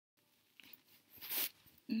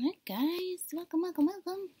Alright, guys, welcome.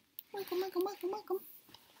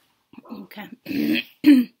 Okay.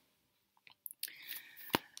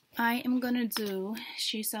 I am gonna do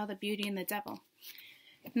She Saw the Beauty in the Devil.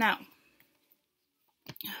 Now,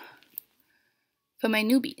 for my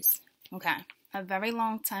newbies, okay, a very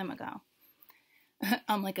long time ago,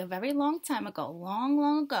 a very long time ago,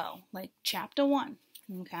 long ago, like chapter 1,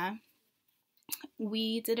 okay,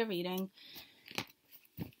 we did a reading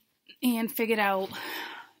and figured out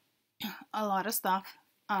a lot of stuff.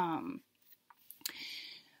 I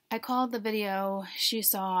called the video She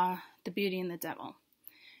Saw the Beauty in the Devil.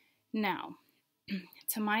 Now,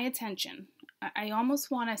 to my attention, I almost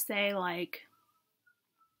want to say, like,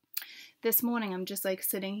 this morning I'm just like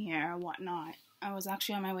sitting here or whatnot. I was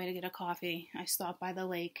actually on my way to get a coffee. I stopped by the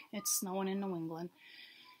lake. It's snowing in New England.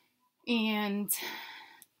 And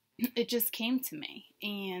it just came to me.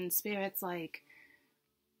 And Spirit's like,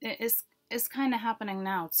 it's kind of happening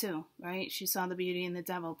now too, right? She saw the beauty in the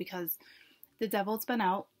devil because the devil's been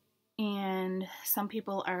out and some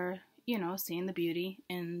people are, seeing the beauty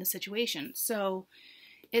in the situation. So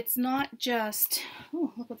it's not just,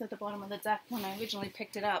 look what's at the bottom of the deck. When I originally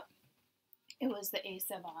picked it up, it was the Ace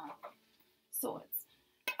of Swords.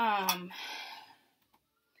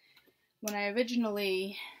 When I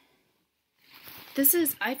originally,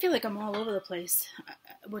 I feel like I'm all over the place,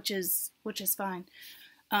 which is fine.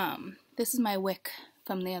 This is my wick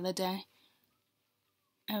from the other day.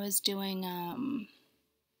 I was doing, I'm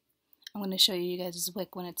going to show you guys'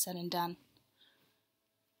 wick when it's said and done.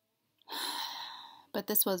 But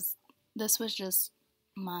this was just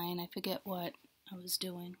mine. I forget what I was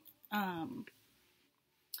doing. I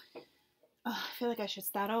feel like I should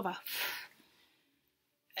start over.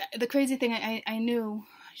 The crazy thing, I knew,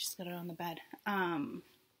 I just got it on the bed.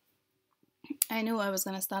 I knew I was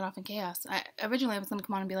going to start off in chaos. Originally I was going to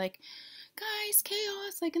come on and be like, guys,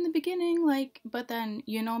 chaos, like in the beginning, but then,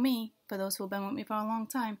 you know me, for those who have been with me for a long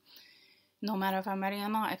time, no matter if I'm ready or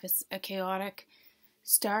not, if it's a chaotic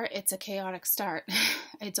start, it's a chaotic start.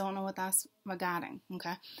 I don't know what that's regarding,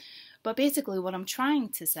 okay? But basically what I'm trying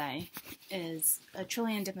to say is a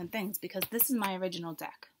trillion different things, because this is my original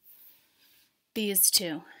deck. These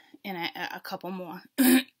two, and a couple more.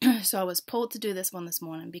 So I was pulled to do this one this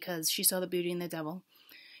morning because She Saw the Beauty in the Devil.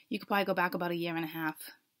 You could probably go back about 1.5 years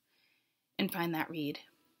and find that read.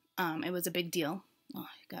 It was a big deal. Oh,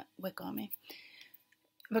 I got wick on me.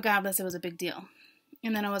 Regardless, it was a big deal.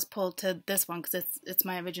 And then I was pulled to this one because it's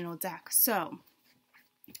my original deck. So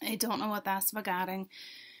I don't know what that's regarding,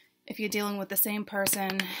 if you're dealing with the same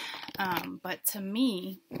person. But to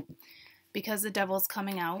me, because the devil's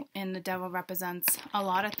coming out, and the devil represents a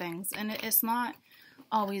lot of things, and it's not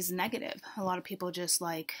always negative. A lot of people just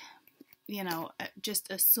just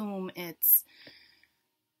assume it's,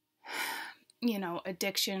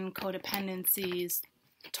 addiction, codependencies,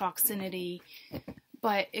 toxicity,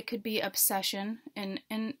 but it could be obsession, and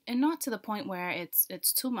not to the point where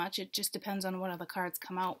it's too much. It just depends on what other cards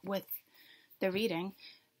come out with the reading.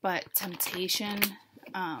 But temptation,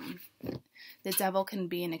 the devil can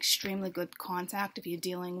be an extremely good contact if you're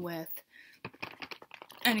dealing with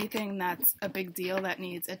anything that's a big deal that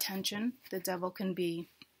needs attention. The devil can be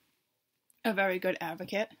a very good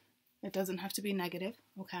advocate. It doesn't have to be negative,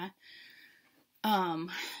 okay?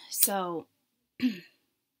 So I'm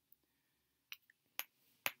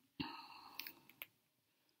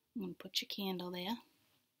going to put your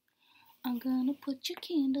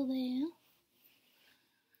candle there.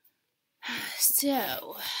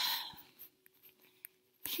 So,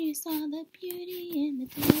 she saw the beauty in the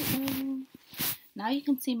devil. Now you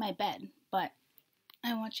can see my bed, but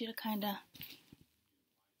I want you to kind of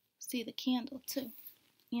see the candle too.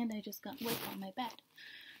 And I just got wick on my bed.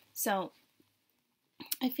 So,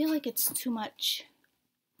 I feel like it's too much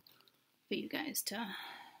for you guys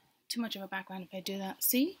too much of a background if I do that.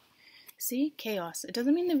 See? Chaos. It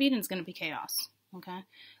doesn't mean the reading's going to be chaos. Okay?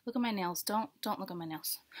 Look at my nails. Don't look at my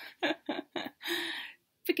nails.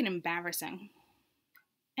 Freaking embarrassing.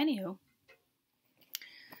 Anywho.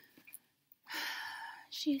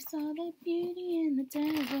 She saw the beauty in the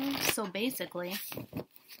devil. So basically,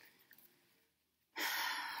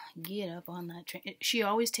 get up on that train. She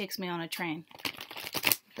always takes me on a train.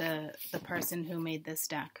 The person who made this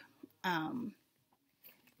deck.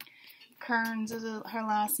 Kearns is her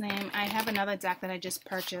last name. I have another deck that I just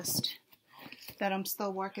purchased that I'm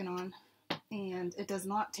still working on, and it does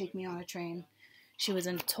not take me on a train. She was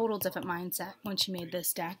in a total different mindset when she made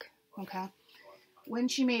this deck, okay? When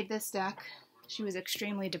she made this deck, she was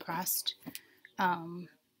extremely depressed. I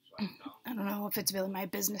don't know if it's really my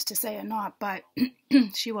business to say or not, but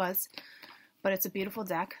she was. But it's a beautiful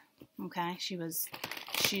deck, okay? She was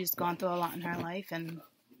she's gone through a lot in her life, and,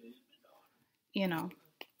 you know,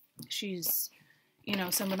 she's, you know,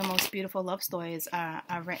 some of the most beautiful love stories are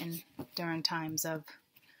written during times of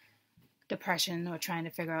depression or trying to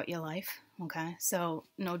figure out your life, okay? So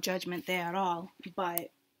no judgment there at all,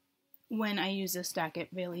 but when I use this deck, it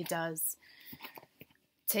really does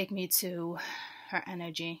take me to her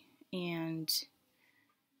energy, and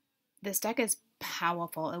this deck is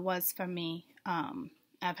powerful. It was for me.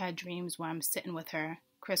 I've had dreams where I'm sitting with her,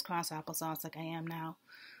 crisscross applesauce like I am now,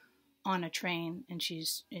 on a train, and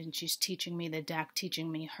she's teaching me the deck,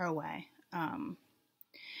 teaching me her way. I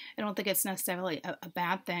don't think it's necessarily a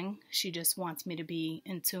bad thing. She just wants me to be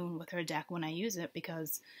in tune with her deck when I use it,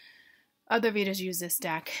 because other readers use this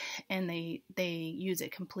deck and they use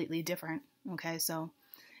it completely different. Okay, so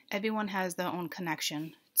everyone has their own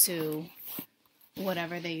connection to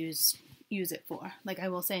whatever they use it for. Like I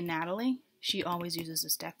will say, Natalie, she always uses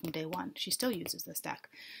this deck from day one. She still uses this deck,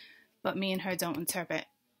 but me and her don't interpret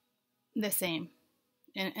the same.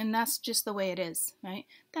 And that's just the way it is, right?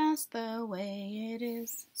 That's the way it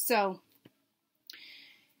is. So,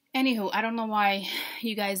 anywho, I don't know why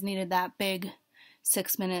you guys needed that big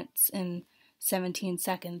 6 minutes and 17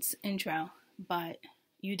 seconds intro, but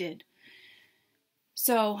you did.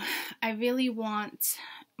 So, I really want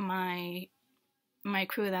my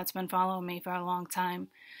crew that's been following me for a long time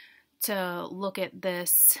to look at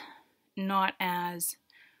this not as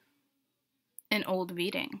an old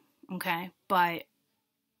reading, okay? But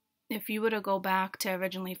if you were to go back to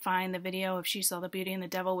originally find the video of She Saw the Beauty and the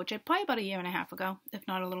Devil, which I probably about 1.5 years ago, if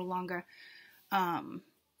not a little longer,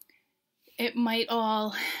 it might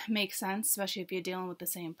all make sense, especially if you're dealing with the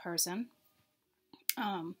same person.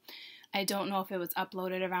 I don't know if it was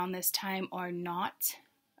uploaded around this time or not.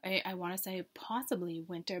 I want to say possibly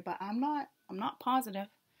winter, but I'm not positive,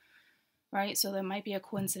 right? So there might be a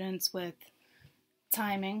coincidence with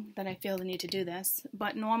timing that I feel the need to do this.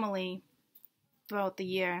 But normally, throughout the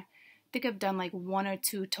year, I think I've done like 1 or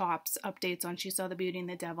 2 tops updates on She Saw the Beauty and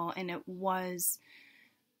the Devil, and it was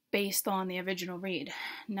based on the original read.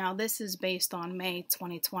 Now this is based on May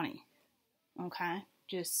 2020, okay?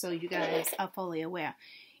 Just so you guys are fully aware.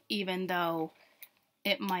 Even though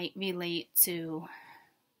it might relate to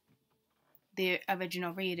the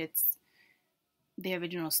original read, it's the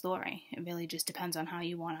original story. It really just depends on how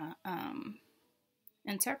you want to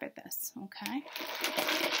interpret this, okay?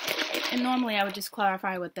 And normally I would just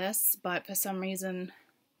clarify with this, but for some reason,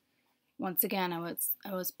 once again, I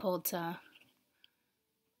was pulled to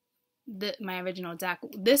my original deck.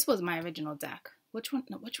 This was my original deck. Which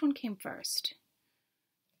one came first?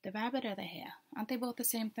 The rabbit or the hare? Aren't they both the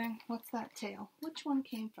same thing? What's that tail? Which one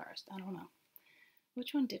came first? I don't know.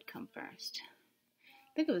 Which one did come first?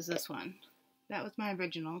 I think it was this one. That was my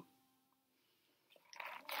original.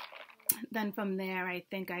 Then from there, I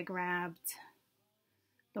think I grabbed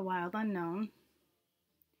The Wild Unknown.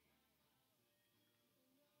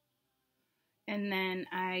 And then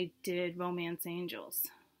I did Romance Angels.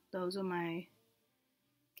 Those were my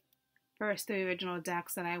first 3 original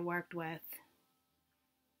decks that I worked with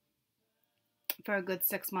for a good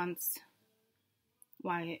 6 months.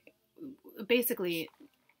 Basically,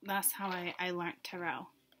 that's how I learned tarot.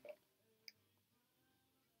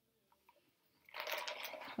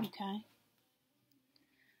 Okay.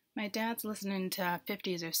 My dad's listening to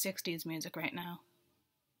 50s or 60s music right now.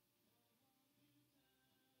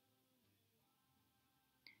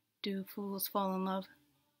 Do fools fall in love?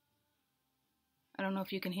 I don't know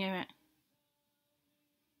if you can hear it.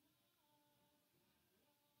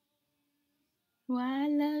 Why I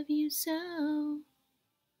love you so.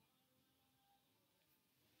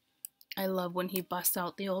 I love when he busts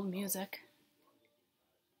out the old music.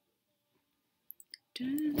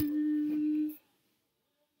 Dun.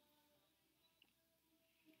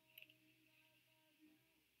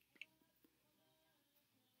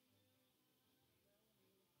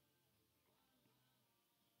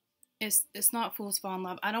 It's not Fools Fall in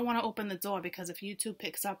Love. I don't want to open the door because if YouTube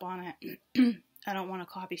picks up on it, I don't want a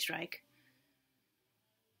copy strike.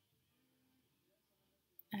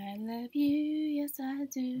 I love you, yes I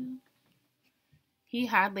do. He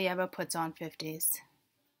hardly ever puts on 50s.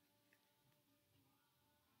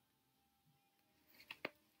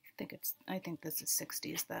 I think this is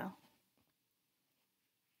 60s though.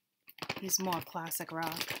 He's more classic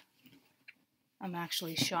rock. I'm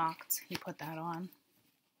actually shocked he put that on.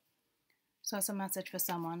 So that's a message for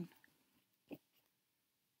someone.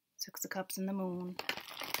 6 of Cups in the moon.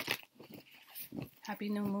 Happy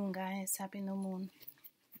new moon, guys. Happy new moon.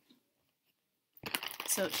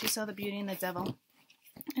 So She Saw the Beauty and the Devil.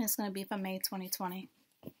 And it's going to be for May 2020.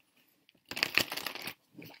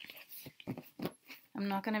 I'm I'm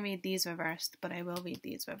not going to read these reversed, but I will read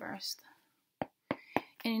these reversed.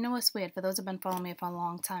 And you know what's weird? For those who have been following me for a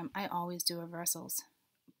long time, I always do reversals.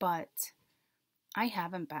 But I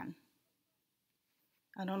haven't been.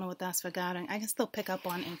 I don't know what that's regarding. I can still pick up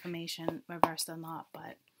on information, reversed or not,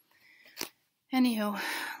 but anywho,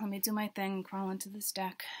 let me do my thing, crawl into this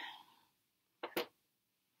deck.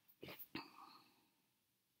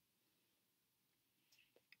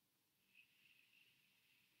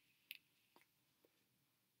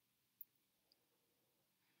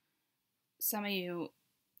 Some of you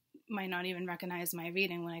might not even recognize my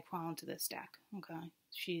reading when I crawl into this deck, okay?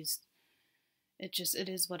 It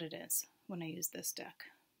is what it is when I use this deck.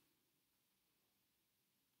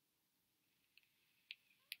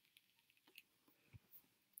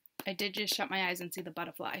 I did just shut my eyes and see the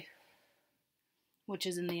butterfly, which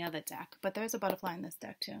is in the other deck. But there's a butterfly in this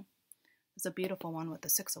deck, too. There's a beautiful one with the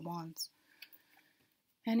 6 of Wands.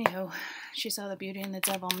 Anywho, she saw the Beauty and the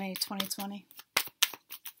Devil, May 2020.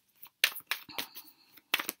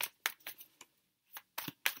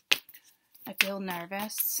 I feel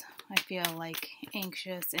nervous. I feel like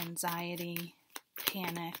anxious, anxiety,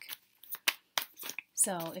 panic.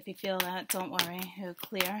 So if you feel that, don't worry. It will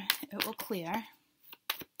clear. It will clear.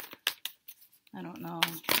 I don't know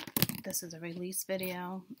if this is a release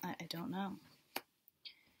video. I don't know.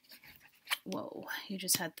 Whoa, you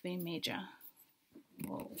just had 3 major.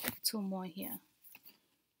 Whoa, 2 more here.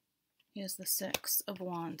 Here's the 6 of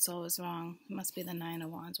Wands, so I was wrong. It must be the 9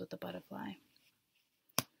 of Wands with the butterfly.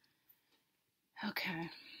 Okay.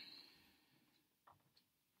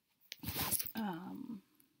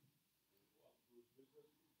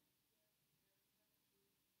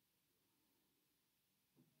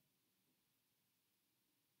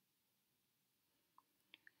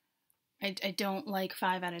 I don't like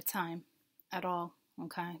 5 at a time at all,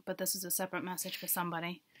 okay? But this is a separate message for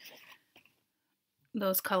somebody.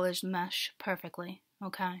 Those colors mesh perfectly,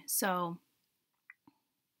 okay? So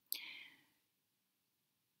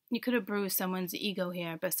you could have bruised someone's ego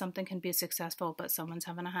here, but something can be successful, but someone's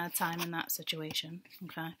having a hard time in that situation,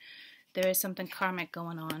 okay? There is something karmic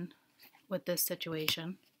going on with this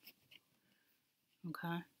situation,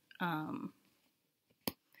 okay?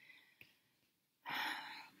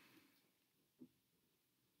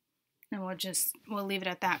 And we'll leave it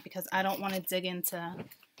at that because I don't want to dig into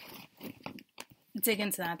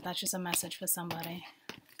that. That's just a message for somebody.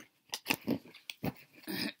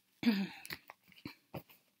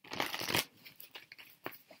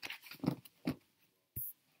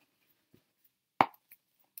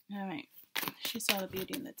 All right. She saw the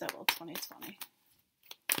Beauty and the Devil 2020.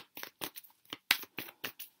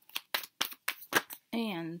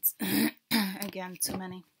 And again, too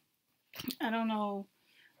many. I don't know.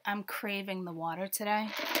 I'm craving the water today.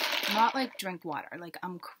 Not like drink water. Like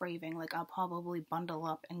I'm craving. Like I'll probably bundle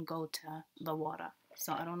up and go to the water.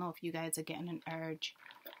 So I don't know if you guys are getting an urge.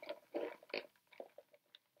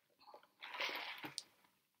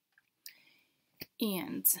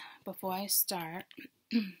 And before I start,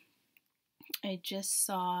 I just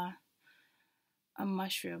saw a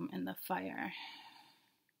mushroom in the fire.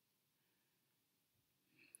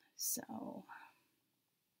 So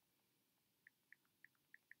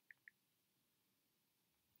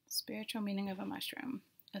spiritual meaning of a mushroom.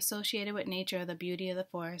 Associated with nature, the beauty of the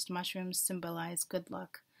forest, mushrooms symbolize good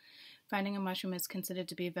luck. Finding a mushroom is considered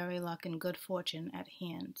to be very luck and good fortune at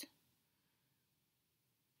hand.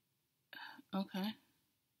 Okay.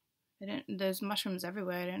 There's mushrooms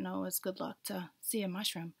everywhere. I didn't know it was good luck to see a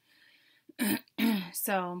mushroom.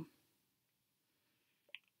 So,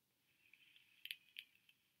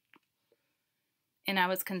 and I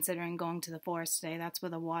was considering going to the forest today. That's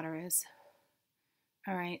where the water is.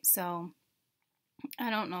 All right, so I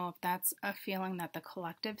don't know if that's a feeling that the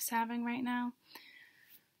collective's having right now,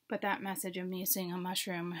 but that message of me seeing a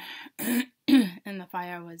mushroom in the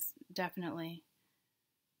fire was definitely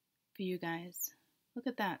for you guys. Look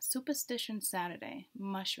at that. Superstition Saturday.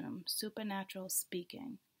 Mushroom. Supernatural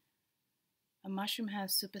speaking. A mushroom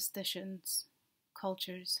has superstitions,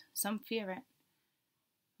 cultures. Some fear it.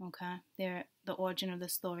 Okay? They're the origin of the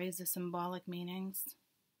stories, the symbolic meanings.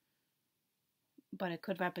 But it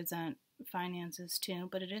could represent finances too.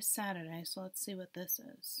 But it is Saturday, so let's see what this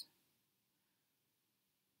is.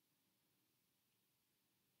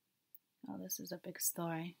 Oh, this is a big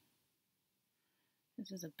story.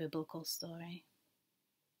 This is a biblical story.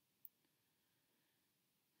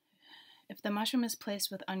 If the mushroom is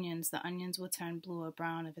placed with onions, the onions will turn blue or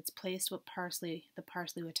brown. If it's placed with parsley, the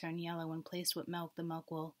parsley will turn yellow. When placed with milk, the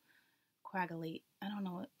milk will coagulate. I don't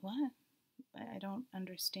know what? I don't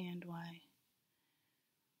understand why.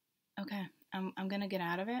 Okay, I'm gonna get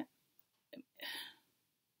out of it.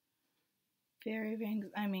 Fairy rings.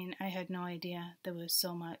 I mean, I had no idea there was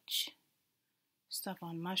so much stuff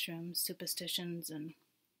on mushrooms, superstitions, and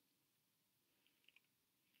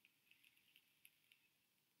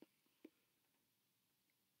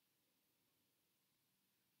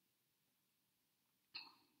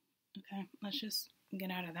okay, let's just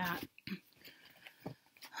get out of that.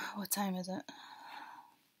 What time is it?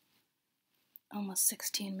 Almost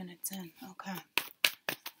 16 minutes in. Okay.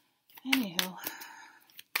 Anywho,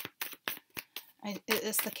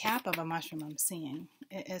 it's the cap of a mushroom I'm seeing.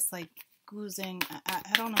 It's like oozing.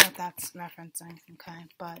 I don't know what that's referencing. Okay,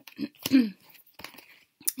 but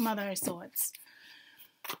Mother of Swords.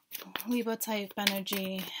 Libra type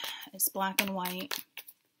energy is black and white.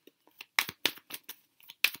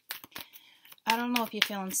 I don't know if you're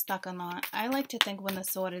feeling stuck or not. I like to think when the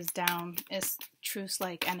sword is down, it's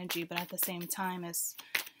truce-like energy, but at the same time, it's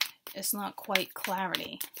not quite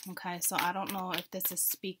clarity. Okay, so I don't know if this is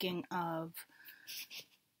speaking of.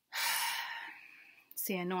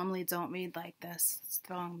 See, I normally don't read like this. It's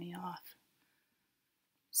throwing me off.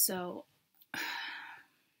 So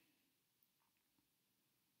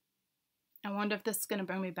I wonder if this is going to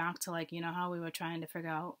bring me back to, like, you know, how we were trying to figure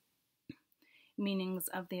out meanings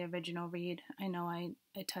of the original read. I know I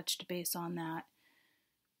touched base on that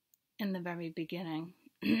in the very beginning.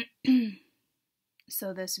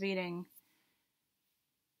 So this reading,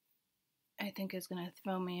 I think, is going to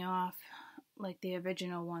throw me off like the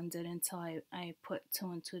original one did until I put two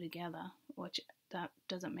and two together, which that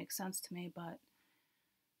doesn't make sense to me, but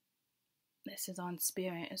this is on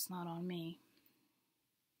spirit, it's not on me.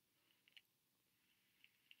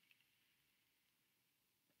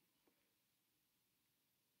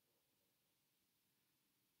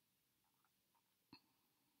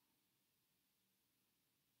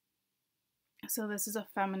 So this is a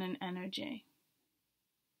feminine energy.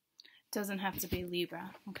 It doesn't have to be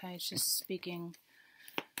Libra, okay? It's just speaking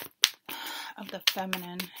of the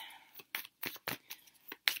feminine. I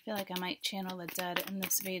feel like I might channel the dead in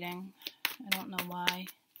this reading. I don't know why.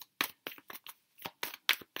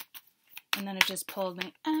 And then it just pulled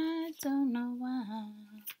me. I don't know why.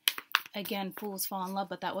 Again, Fools Fall in Love,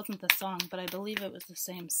 but that wasn't the song, but I believe it was the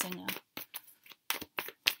same singer.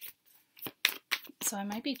 So I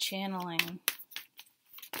might be channeling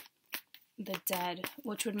the dead,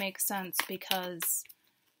 which would make sense because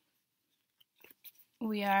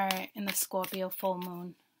we are in the Scorpio full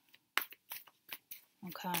moon.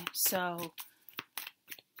 Okay, so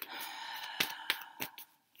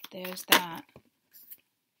there's that.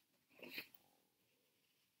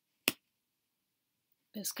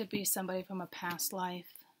 This could be somebody from a past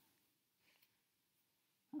life.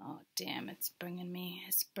 Oh, damn, it's bringing me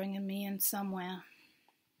in somewhere.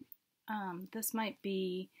 This might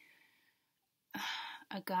be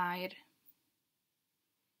a guide.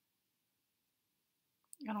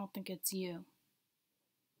 I don't think it's you.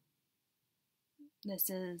 This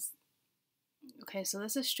is, okay, so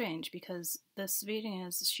this is strange because this reading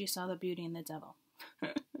is She Saw the Beauty in the Devil.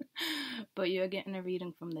 But you're getting a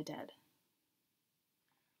reading from the dead.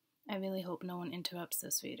 I really hope no one interrupts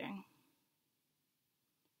this reading.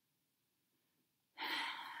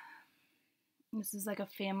 This is like a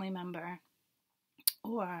family member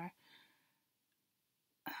or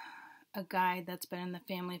a guide that's been in the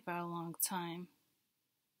family for a long time.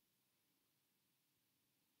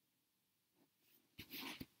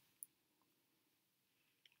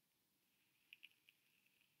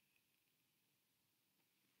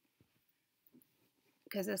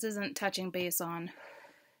 Because this isn't touching base on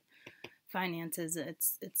finances,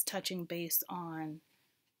 it's touching base on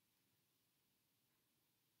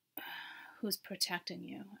who's protecting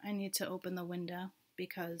you. I need to open the window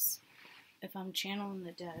because if I'm channeling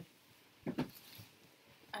the dead,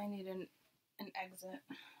 I need an exit.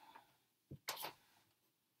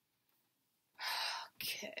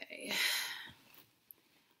 Okay.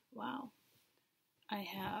 Wow.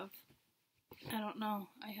 I don't know,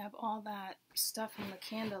 I have all that stuff in the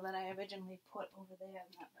candle that I originally put over there,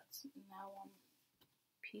 and that's now on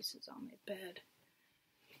pieces on my bed.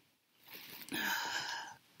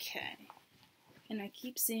 Okay. And I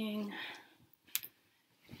keep seeing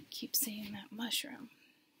that mushroom.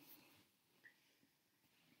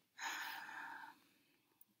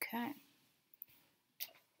 Okay.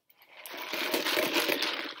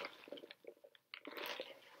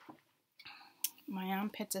 My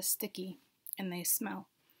armpits are sticky and they smell.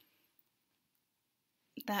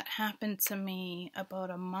 That happened to me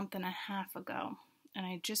about a month and a half ago, and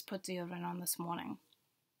I just put deodorant on this morning.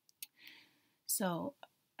 So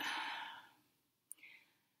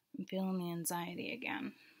I'm feeling the anxiety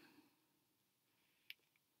again.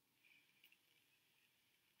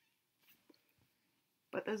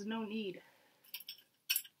 but there's no need.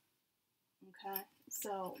 Okay,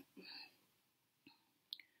 so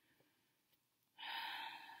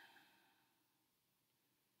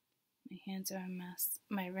my hands are a mess.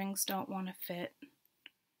 My rings don't want to fit.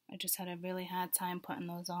 I just had a really hard time putting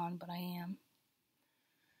those on, but I am.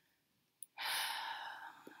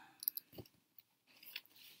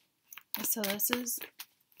 So this is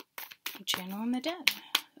channeling the dead.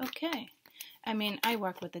 Okay. I mean, I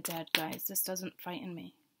work with the dead, guys. This doesn't frighten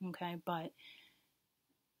me, okay? But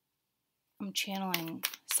I'm channeling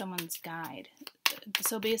someone's guide.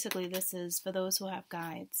 So basically, this is, for those who have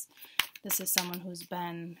guides, this is someone who's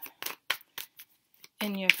been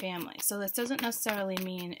in your family. So this doesn't necessarily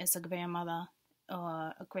mean it's a grandmother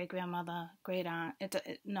or a great-grandmother, great-aunt.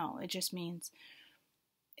 No, it just means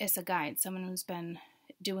it's a guide, someone who's been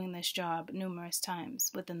doing this job numerous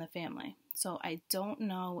times within the family. So I don't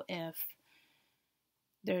know if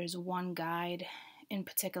there's one guide in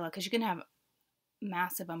particular, because you can have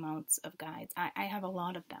massive amounts of guides. I have a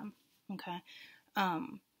lot of them, okay?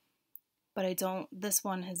 But I don't, this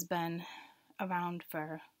one has been around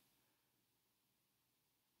for,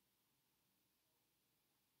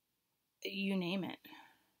 you name it.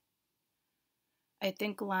 I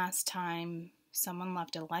think last time someone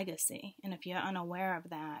left a legacy, and if you're unaware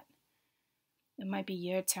of that, it might be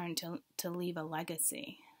your turn to leave a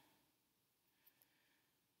legacy.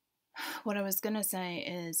 What I was going to say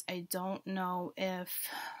is, I don't know if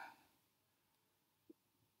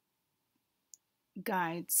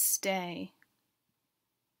guides stay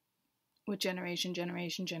with generation.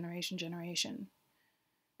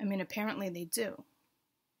 I mean, apparently they do.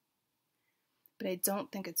 But I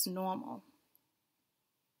don't think it's normal.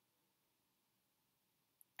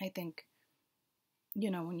 I think,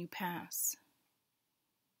 when you pass,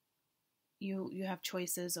 you have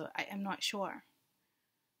choices, or I'm not sure.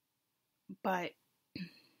 But I'm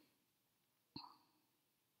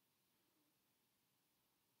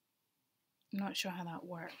not sure how that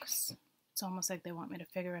works. It's almost like they want me to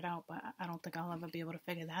figure it out, but I don't think I'll ever be able to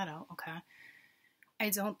figure that out, okay? I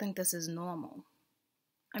don't think this is normal.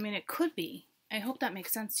 I mean, it could be. I hope that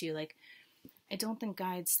makes sense to you. Like, I don't think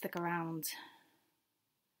guides stick around.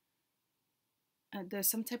 There's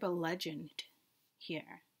some type of legend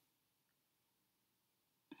here.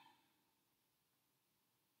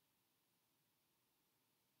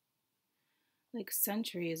 Like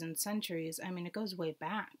centuries and centuries. I mean, it goes way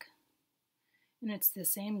back. And it's the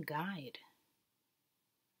same guide.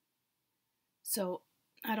 So,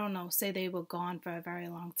 I don't know, say they were gone for a very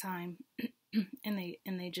long time and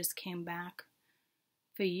they just came back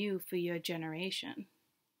for you, for your generation.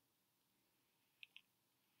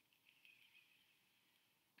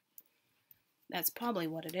 That's probably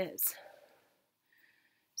what it is.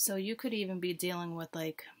 So you could even be dealing with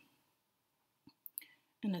like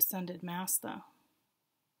an ascended master.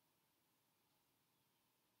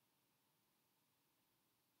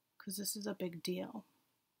 Because this is a big deal.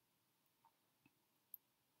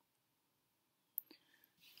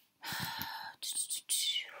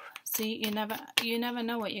 See, you never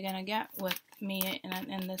know what you're gonna get with me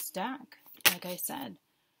in this deck. Like I said,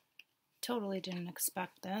 totally didn't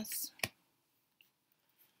expect this.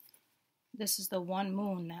 This is the one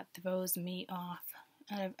moon that throws me off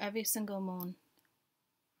out of every single moon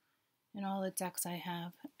in all the decks I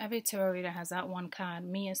have. Every tarot reader has that one card,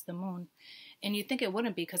 me as the moon. And you think it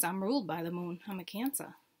wouldn't be because I'm ruled by the moon. I'm a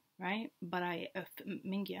Cancer, right? But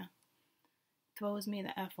Mingya throws me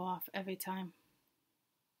the F off every time.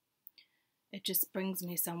 It just brings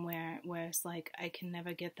me somewhere where it's like I can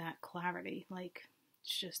never get that clarity. Like,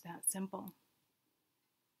 it's just that simple.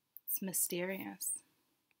 It's mysterious.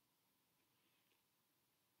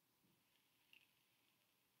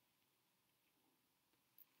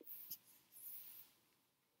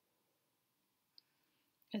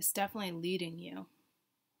 It's definitely leading you.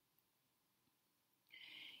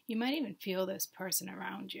 You might even feel this person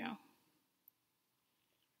around you.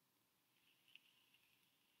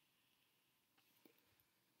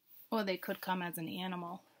 Or they could come as an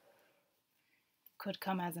animal. Could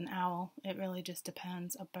come as an owl. It really just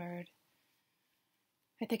depends. A bird.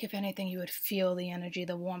 I think if anything you would feel the energy,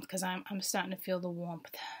 the warmth, because I'm starting to feel the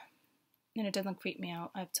warmth. And it doesn't creep me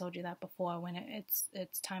out. I've told you that before. When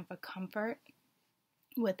it's time for comfort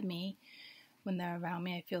with me, when they're around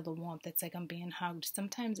me, I feel the warmth. It's like I'm being hugged.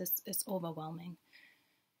 Sometimes it's overwhelming,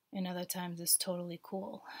 and other times it's totally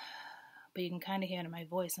cool. But you can kind of hear it in my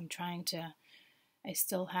voice. I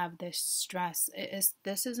still have this stress.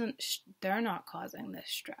 They're not causing this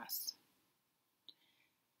stress.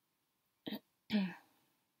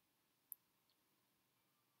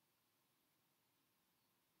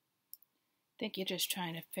 think you're just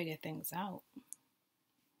trying to figure things out.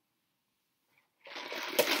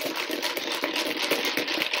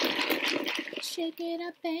 Shake it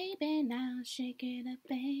up, baby, now shake it up,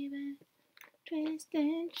 baby. Twist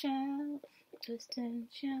and shout, twist and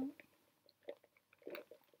shout.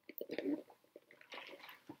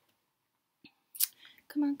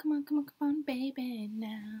 Come on, come on, come on, come on, baby,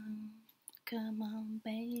 now. Come on,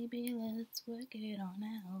 baby, let's work it on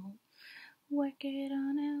out. Work it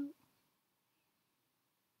on out.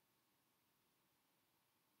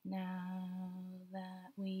 Now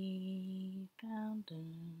that we found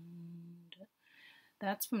it.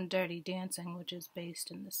 That's from Dirty Dancing, which is based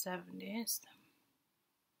in the 70s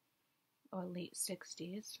or late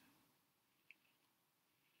 60s.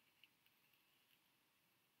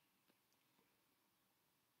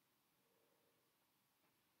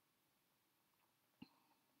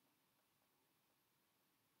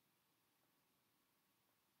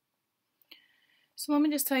 So let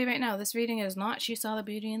me just tell you right now, this reading is not She Saw the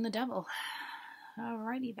Beauty in the Devil.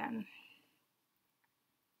 Alrighty then.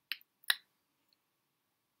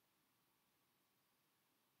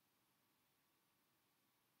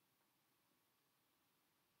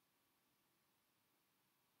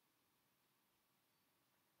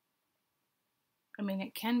 I mean,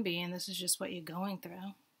 it can be, and this is just what you're going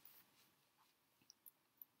through.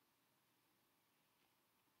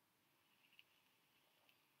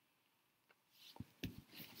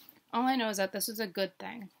 All I know is that this is a good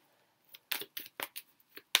thing.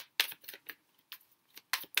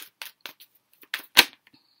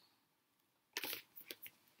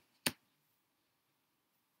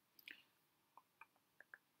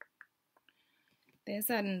 There's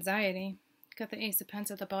that anxiety. Got the Ace of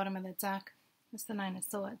Pentacles at the bottom of the deck. It's the Nine of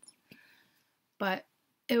Swords. But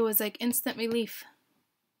it was like instant relief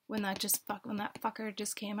when that fucker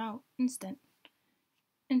just came out. Instant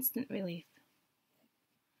relief.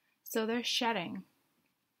 So they're shedding.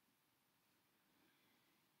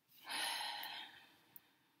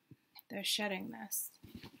 They're shedding this.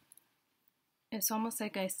 It's almost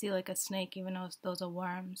like I see like a snake, even though those are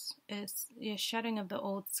worms. It's your shedding of the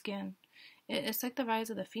old skin. It's like the rise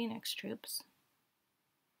of the Phoenix, troops.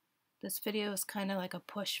 This video is kind of like a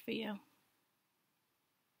push for you.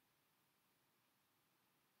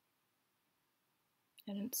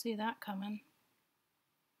 I didn't see that coming.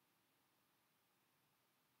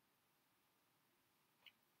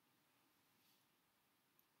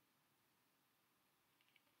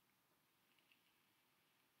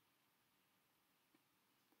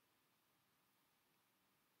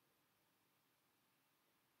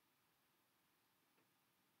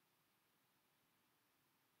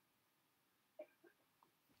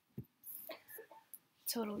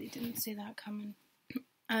 Totally didn't see that coming.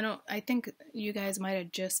 I think you guys might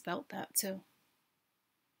have just felt that too.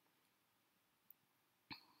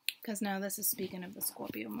 Because now this is speaking of the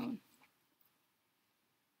Scorpio moon.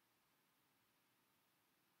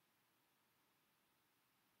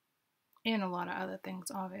 And a lot of other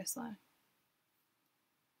things, obviously.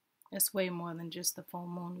 It's way more than just the full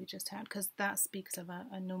moon we just had, because that speaks of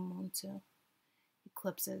a new moon too.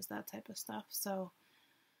 Eclipses, that type of stuff. So,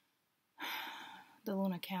 the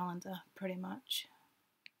lunar calendar, pretty much.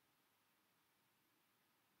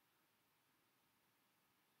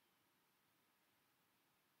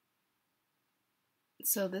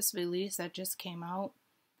 So this release that just came out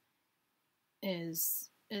is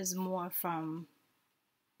more from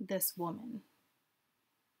this woman.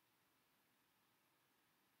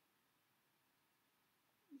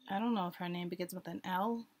 I don't know if her name begins with an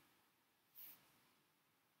L.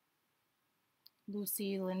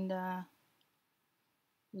 Lucy, Linda,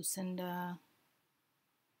 Lucinda.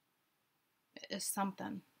 It's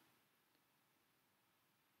something.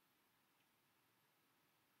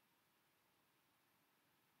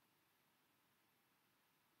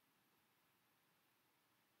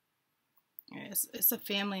 It's a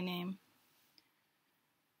family name.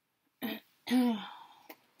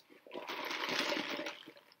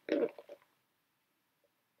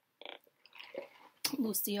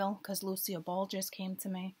 Lucille, because Lucille Ball just came to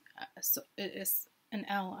me. So it's an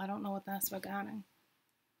L. I don't know what that's regarding.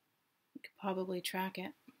 You could probably track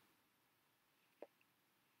it.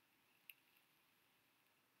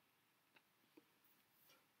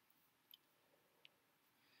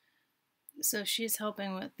 So she's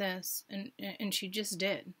helping with this, and she just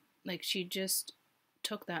did. Like, she just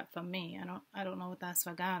took that from me. I don't know what that's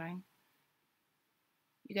regarding.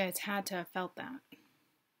 You guys had to have felt that.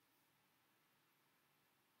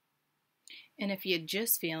 And if you're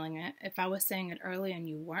just feeling it, if I was saying it earlier and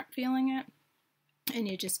you weren't feeling it, and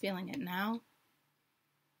you're just feeling it now,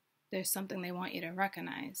 There's something they want you to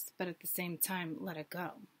recognize, but at the same time, let it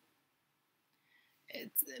go.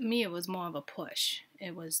 It was more of a push.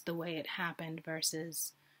 It was the way it happened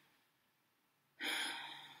versus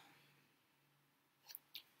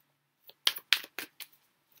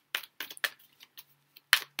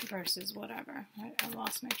whatever. I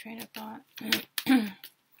lost my train of thought.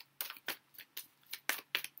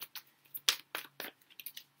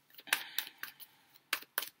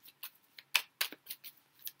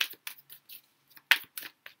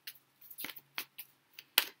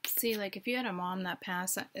 See, like, if you had a mom that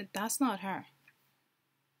passed, that's not her.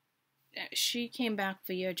 She came back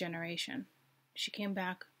for your generation. She came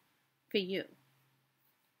back for you.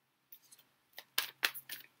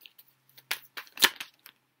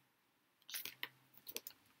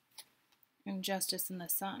 And justice in the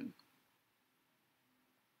sun.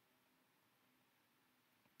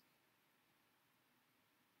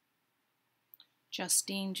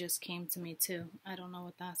 Justine just came to me too. I don't know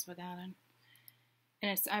what that's regarding. And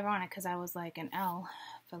it's ironic because I was like an L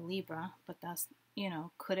for Libra, but that's,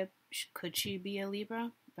 could she be a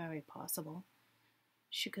Libra? Very possible.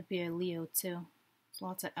 She could be a Leo too. There's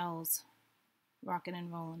lots of L's rocking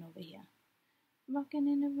and rolling over here. Rocking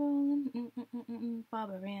and rolling,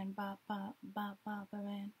 Barbara Ann.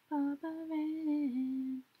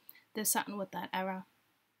 There's something with that era.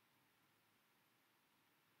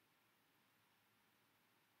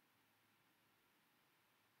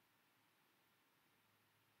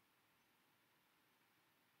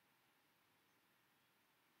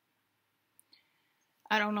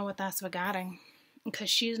 I don't know what that's regarding, because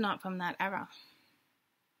she's not from that era.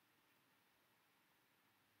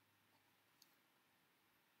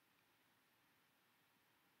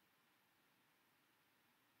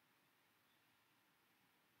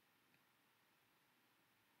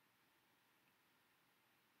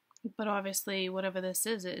 But obviously, whatever this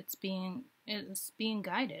is, it's being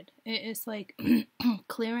guided. It's like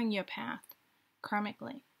clearing your path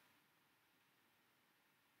karmically.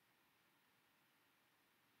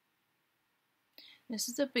 This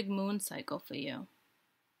is a big moon cycle for you.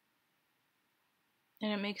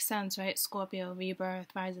 And it makes sense, right? Scorpio, rebirth,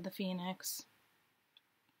 rise of the phoenix.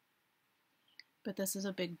 But this is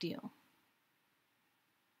a big deal.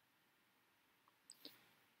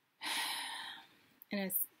 And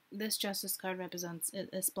this justice card represents,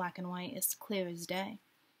 it's black and white, it's clear as day.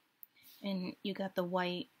 And you got the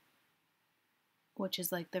white, which is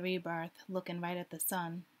like the rebirth, looking right at the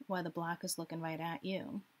sun, while the black is looking right at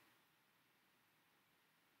you.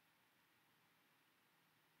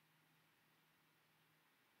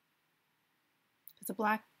 Because the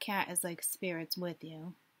black cat is like spirits with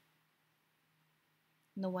you.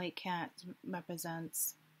 And the white cat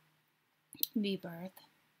represents rebirth.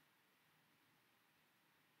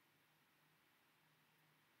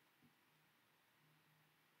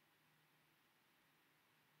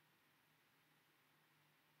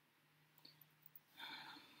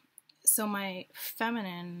 So my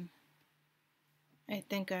feminine, I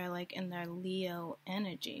think, are like in their Leo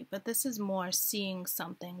energy, but this is more seeing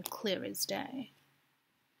something clear as day.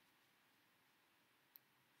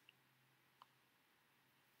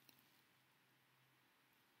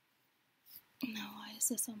 Now, why is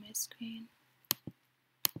this on my screen?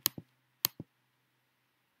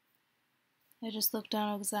 I just looked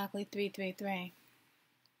down exactly 333.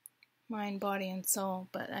 Mind, body, and soul.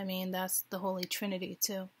 But I mean, that's the Holy Trinity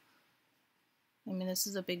too. I mean, this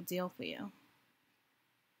is a big deal for you.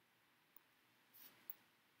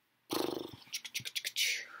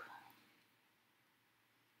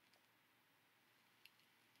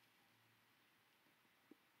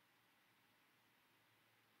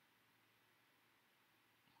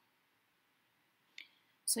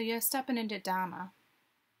 So you're stepping into Dharma.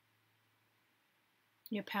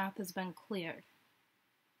 Your path has been cleared.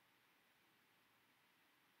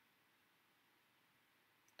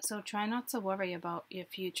 So try not to worry about your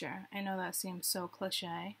future. I know that seems so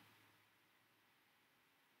cliche.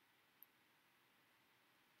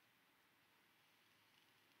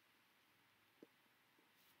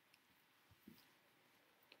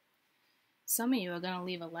 Some of you are going to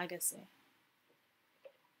leave a legacy.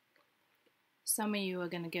 Some of you are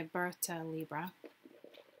going to give birth to a Libra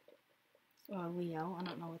or a Leo. I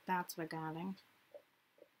don't know what that's regarding.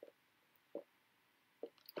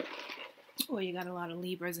 Or you got a lot of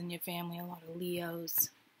Libras in your family, a lot of Leos.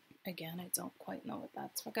 Again, I don't quite know what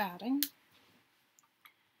that's regarding.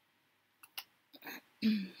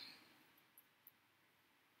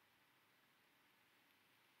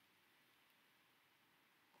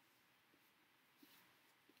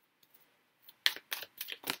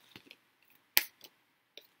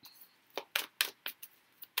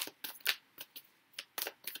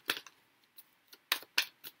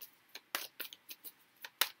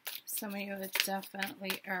 Some of you are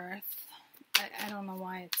definitely Earth. I don't know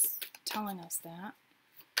why it's telling us that.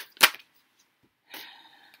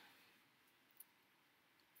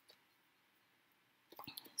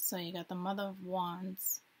 So you got the Mother of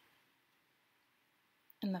Wands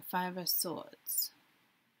and the Five of Swords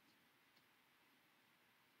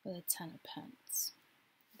with the Ten of Pentacles.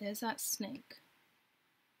 There's that snake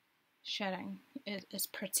shedding. It's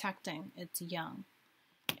protecting its young.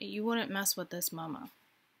 You wouldn't mess with this mama.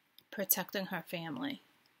 Protecting her family.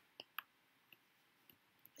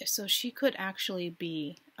 So she could actually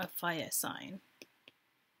be a fire sign.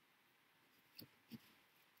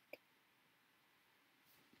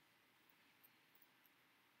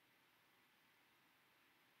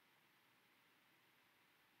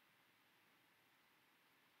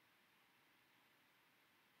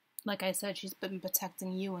 Like I said, she's been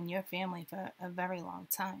protecting you and your family for a very long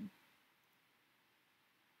time.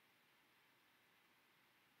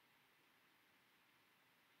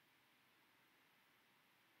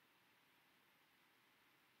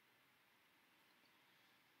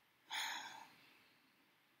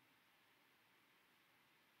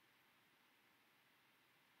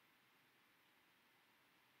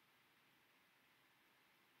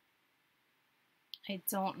 I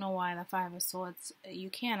don't know why the Five of Swords, you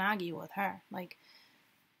can't argue with her. Like,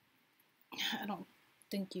 I don't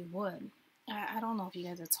think you would. I don't know if you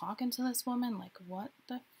guys are talking to this woman. Like, what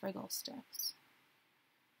the friggle sticks?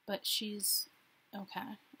 But she's,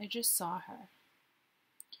 okay, I just saw her.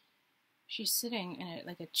 She's sitting in it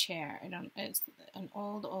like a chair. It's an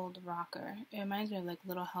old rocker. It reminds me of like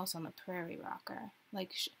Little House on the Prairie rocker.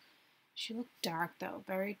 Like, she looked dark though,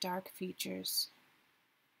 very dark features.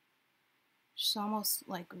 She's almost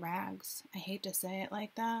like rags. I hate to say it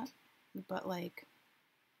like that, but like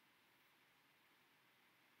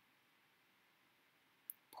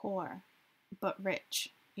poor, but rich.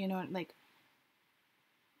 You know, like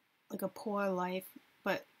a poor life.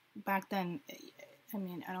 But back then, I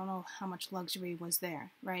mean, I don't know how much luxury was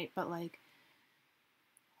there, right? But like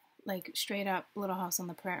straight up Little House on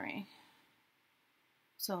the Prairie.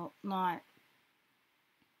 So not.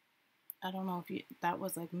 I don't know if that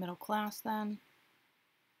was like middle class then.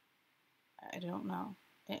 I don't know.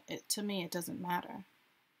 To me, it doesn't matter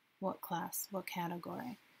what class, what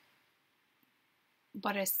category.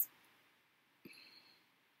 But it's,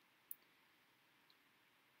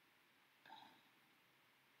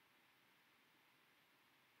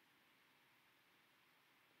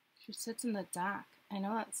 she sits in the dark. I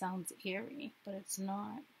know that sounds eerie, but it's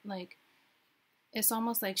not. Like, it's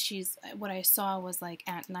almost like what I saw was like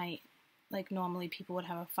at night. Like normally people would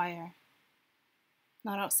have a fire.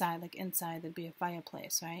 Not outside, like inside there'd be a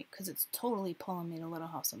fireplace, right? Because it's totally pulling me to Little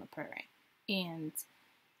House on the Prairie. And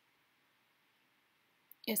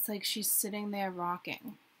it's like she's sitting there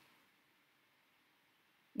rocking.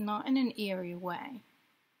 Not in an eerie way.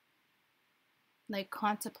 Like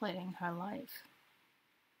contemplating her life.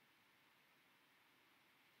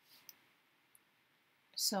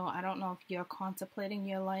 So I don't know if you're contemplating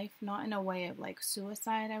your life. Not in a way of like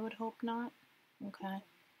suicide, I would hope not. Okay.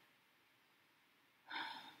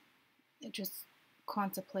 Just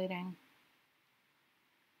contemplating.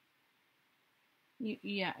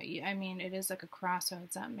 Yeah, I mean, it is like a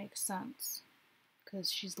crossroads. That makes sense.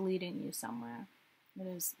 Because she's leading you somewhere. It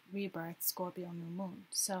is rebirth, Scorpio, new moon.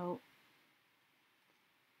 So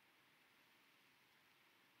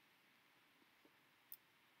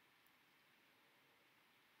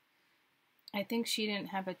I think she didn't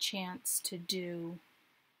have a chance to do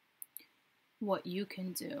what you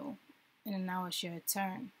can do. And now it's your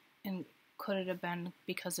turn. And could it have been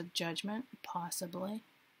because of judgment? Possibly.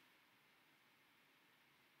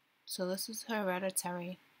 So this is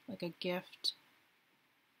hereditary, like a gift.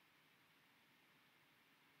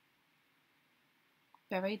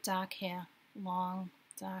 Very dark hair, long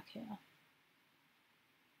dark hair.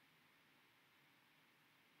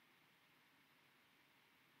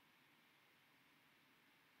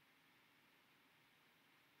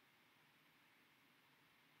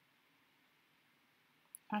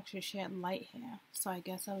 Actually, she had light hair, so I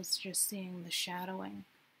guess I was just seeing the shadowing.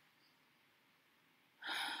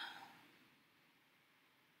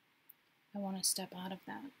 I want to step out of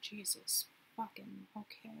that. Jesus. Fucking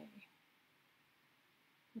okay.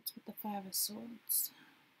 What's with the Five of Swords?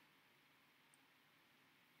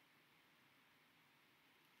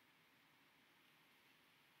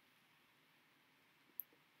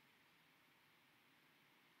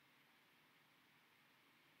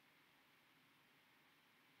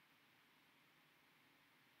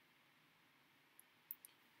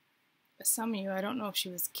 Some of you, I don't know if she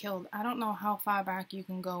was killed. I don't know how far back you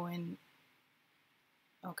can go in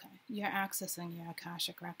Okay, you're accessing your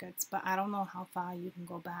Akashic records, but I don't know how far you can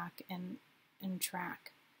go back and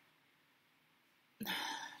track.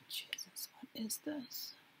 Jesus, what is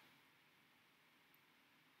this?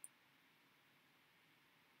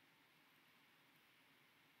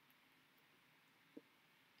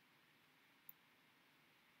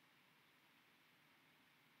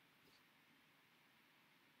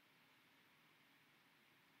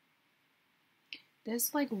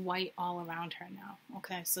 There's like white all around her now.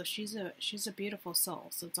 Okay, so she's a beautiful soul.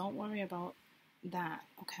 So don't worry about that.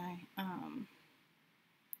 Okay.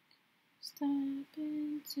 Step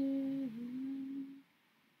into.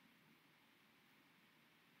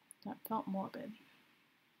 That felt morbid.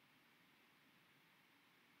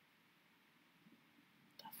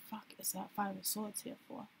 The fuck is that Five of Swords here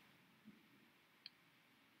for?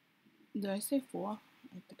 Did I say 4?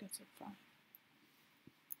 I think I said 5.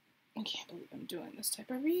 I can't believe I'm doing this type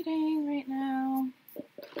of reading right now.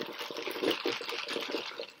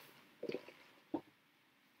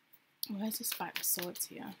 Why is this Five of Swords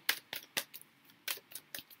here?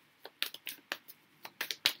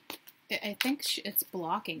 I think it's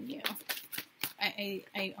blocking you. I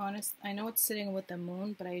know it's sitting with the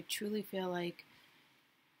moon, but I truly feel like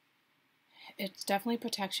it's definitely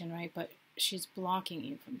protection, right? But she's blocking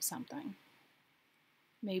you from something.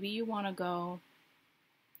 Maybe you want to go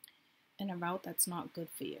in a route that's not good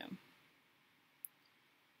for you.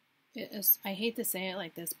 I hate to say it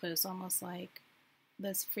like this, but it's almost like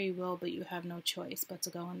there's free will, but you have no choice but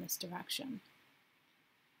to go in this direction.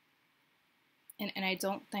 And I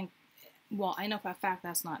don't think, well, I know for a fact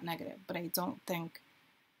that's not negative, but I don't think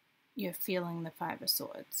you're feeling the Five of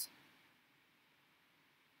Swords.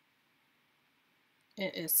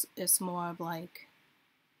 It's more of like,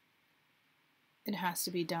 it has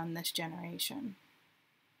to be done this generation.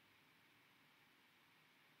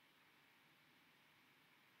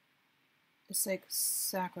 It's like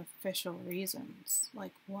sacrificial reasons.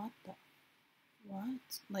 Like what?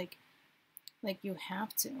 Like you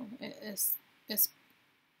have to. It's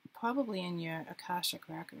probably in your Akashic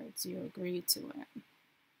records. You agreed to it.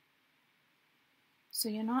 So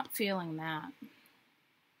you're not feeling that.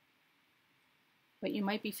 But you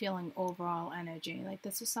might be feeling overall energy. Like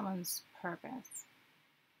this is someone's purpose.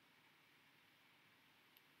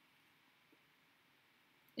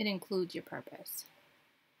 It includes your purpose.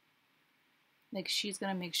 Like she's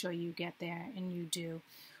going to make sure you get there and you do.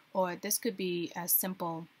 Or this could be as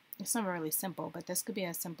simple, it's not really simple, but this could be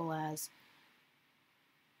as simple as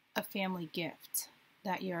a family gift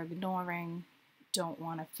that you're ignoring, don't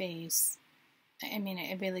want to face. I mean,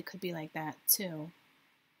 it really could be like that too.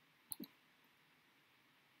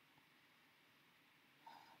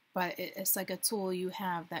 But it's like a tool you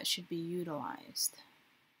have that should be utilized.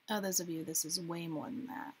 Others of you, this is way more than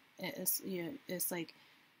that. It's like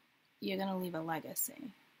you're going to leave a legacy.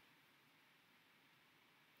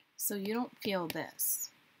 So you don't feel this.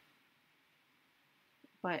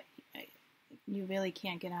 But you really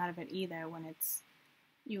can't get out of it either when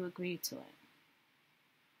you agree to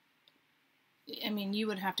it. I mean, you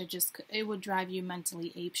would have to it would drive you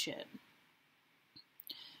mentally apeshit.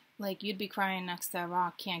 Like, you'd be crying next to a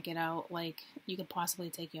rock, can't get out, like, you could possibly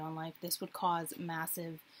take your own life. This would cause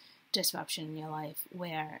massive disruption in your life,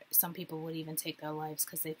 where some people would even take their lives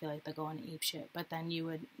because they feel like they're going apeshit. But then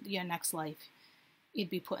your next life,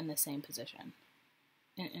 you'd be put in the same position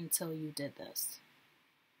until you did this,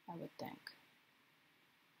 I would think.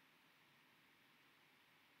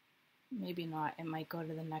 Maybe not. It might go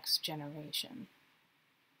to the next generation.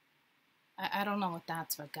 I don't know what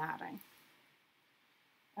that's regarding.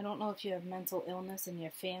 I don't know if you have mental illness in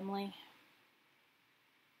your family.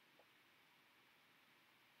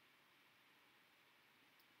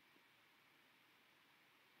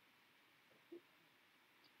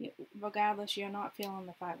 Regardless, you're not feeling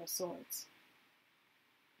the Five of Swords.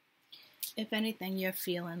 If anything, you're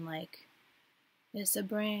feeling like it's a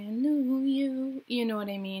brand new you. You know what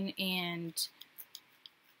I mean? And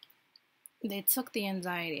they took the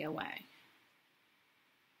anxiety away.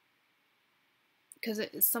 Because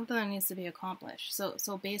it's something that needs to be accomplished.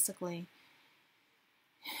 So basically,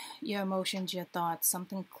 your emotions, your thoughts,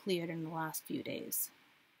 something cleared in the last few days.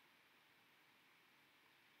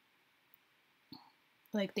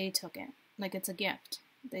 Like they took it. Like it's a gift.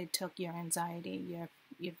 They took your anxiety,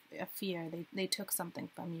 your fear. They took something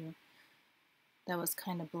from you that was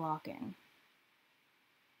kind of blocking.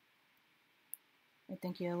 I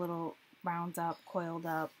think you're a little wound up, coiled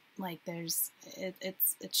up. Like it's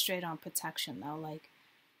straight on protection though. Like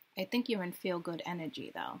I think you're in feel good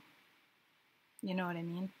energy though. You know what I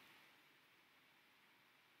mean?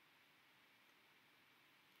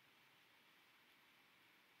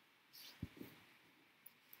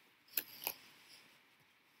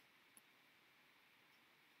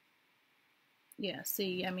 Yeah,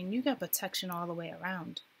 see, I mean, you got protection all the way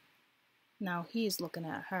around. Now he's looking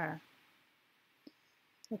at her.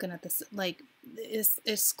 Looking at this, like,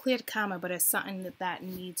 it's cleared karma, but it's something that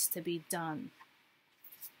needs to be done.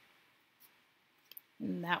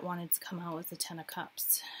 And that wanted to come out as the Ten of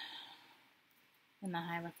Cups and the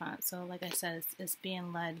Hierophant. So, like I said, it's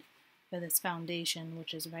being led for this foundation,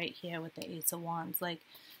 which is right here with the Ace of Wands. Like,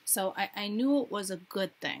 so I knew it was a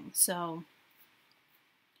good thing. So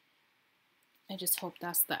I just hope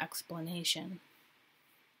that's the explanation.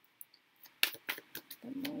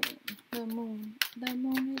 The moon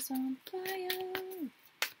is on fire.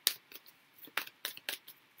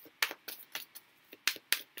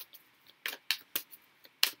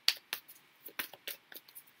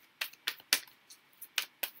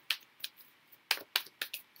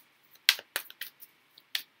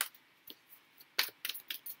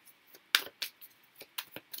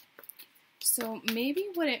 So maybe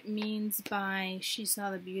what it means by she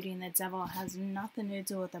saw the beauty in the devil has nothing to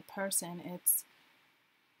do with the person. It's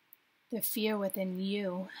the fear within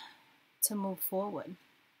you to move forward.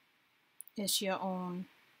 It's your own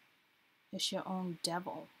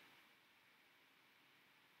devil.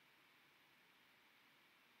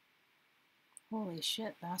 Holy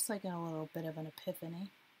shit, that's like a little bit of an epiphany.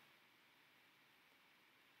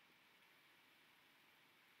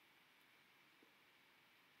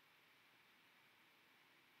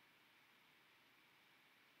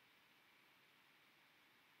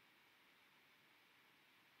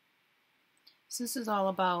 So this is all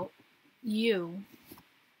about you,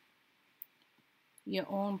 your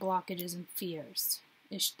own blockages and fears.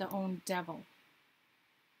 It's the own devil.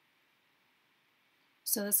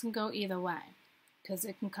 So this can go either way, because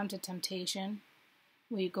it can come to temptation,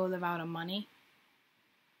 where you go the route of money,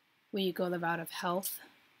 where you go the route of health,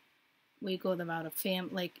 where you go the route of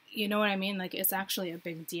family. Like, you know what I mean? Like, it's actually a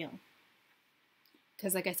big deal.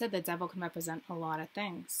 Because like I said, the devil can represent a lot of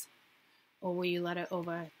things. Or will you let it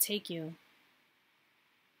overtake you?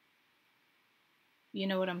 You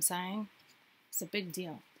know what I'm saying? It's a big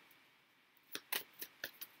deal.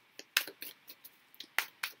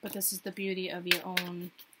 But this is the beauty of your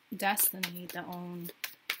own destiny, the own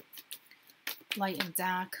light and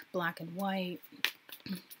dark, black and white.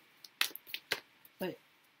 But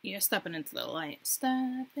you're stepping into the light.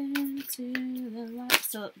 Step into the light.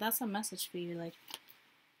 So that's a message for you, like,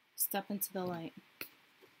 step into the light.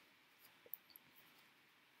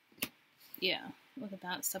 Yeah, look at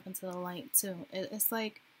that, step into the light too. It's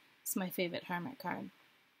like, it's my favorite Hermit card.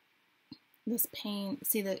 This pain,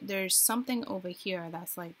 see that there's something over here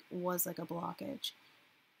that's like, was like a blockage.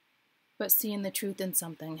 But seeing the truth in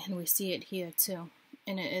something, and we see it here too.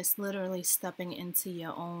 And it is literally stepping into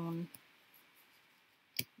your own,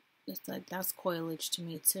 it's like, that's coilage to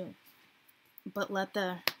me too. But let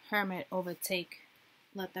the Hermit overtake,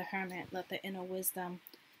 let the Hermit, let the inner wisdom,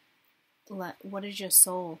 what does your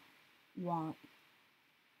soul want?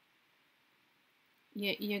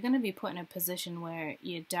 You're going to be put in a position where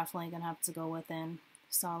you're definitely going to have to go within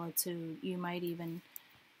solitude. You might even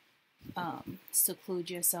seclude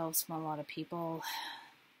yourselves from a lot of people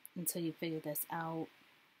until you figure this out.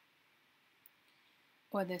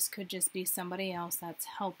 Or this could just be somebody else that's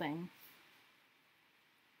helping.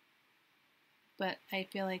 But I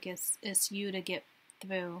feel like it's you to get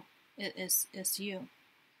through. It's you.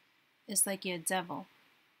 It's like your devil.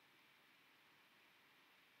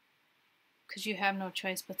 Because you have no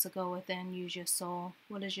choice but to go within, use your soul.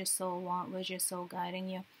 What does your soul want? Where's your soul guiding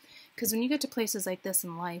you? Because when you get to places like this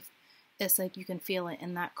in life, it's like you can feel it,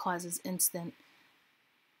 and that causes instant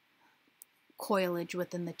coilage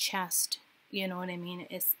within the chest. You know what I mean?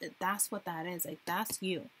 That's what that is. Like, that's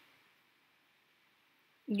you.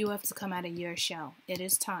 You have to come out of your shell. It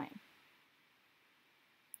is time.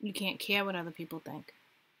 You can't care what other people think.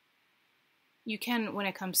 You can when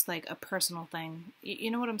it comes to like a personal thing.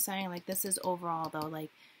 You know what I'm saying? Like, this is overall though,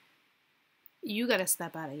 like, you gotta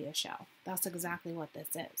step out of your shell. That's exactly what this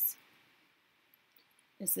is.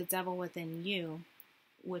 It's the devil within you,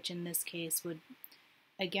 which in this case would,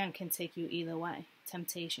 again, can take you either way.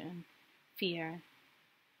 Temptation, fear,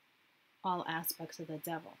 all aspects of the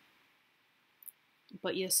devil.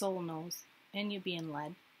 But your soul knows, and you're being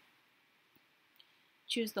led.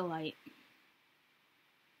 Choose the light.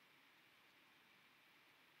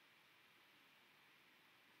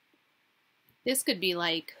 This could be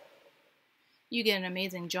like, you get an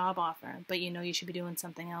amazing job offer, but you know you should be doing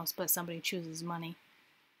something else, but somebody chooses money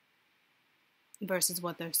versus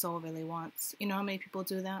what their soul really wants. You know how many people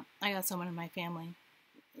do that? I got someone in my family,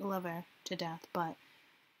 love her to death, but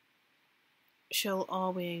she'll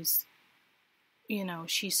always, you know,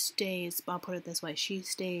 she stays, I'll put it this way, she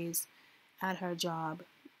stays at her job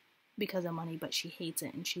because of money, but she hates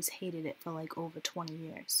it, and she's hated it for like over 20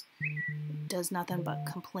 years. Does nothing but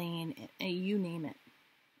complain, and you name it.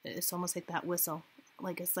 It's almost like that whistle.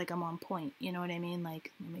 Like, it's like I'm on point. You know what I mean?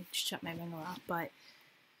 Like, let me shut my ringer off. But,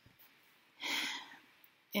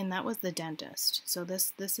 and that was the dentist. So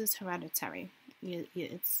this is hereditary.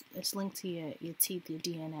 It's linked to your teeth, your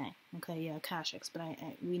DNA. Okay, your Akashics. But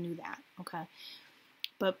we knew that. Okay,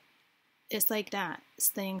 but it's like that.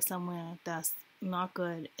 Staying somewhere that's not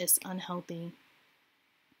good. It's unhealthy.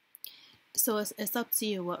 So it's up to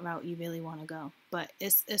you what route you really want to go. But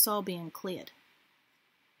it's all being cleared.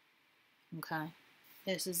 Okay,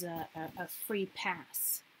 this is a free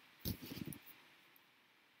pass.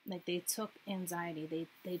 Like, they took anxiety,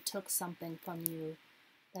 they took something from you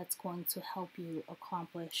that's going to help you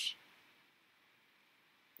accomplish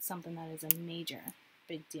something that is a major,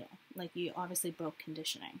 big deal. Like, you obviously broke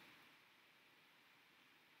conditioning.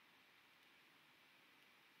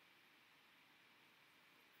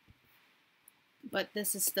 But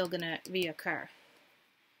this is still going to reoccur.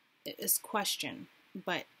 It's question,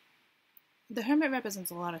 but the Hermit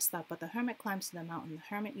represents a lot of stuff, but the Hermit climbs to the mountain.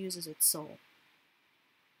 The Hermit uses its soul.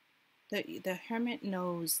 The Hermit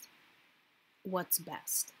knows what's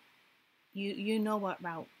best. You know what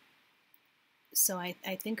route. So I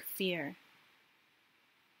think fear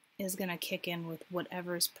is going to kick in with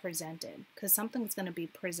whatever is presented, because something's going to be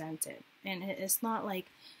presented. And it's not like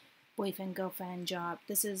boyfriend, girlfriend, job.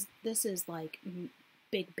 This is like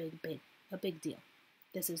big, a big deal.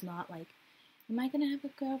 This is not like, am I going to have a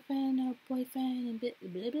girlfriend or boyfriend and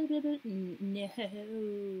blah, blah, blah, blah.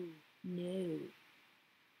 No.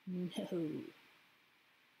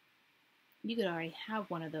 You could already have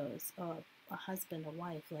one of those, or a husband or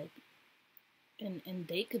wife, like, and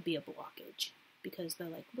they could be a blockage, because they're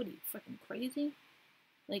like, what are you, freaking crazy?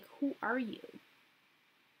 Like, who are you?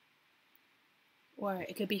 Or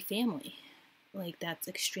it could be family, like, that's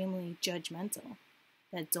extremely judgmental,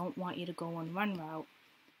 that don't want you to go on one route,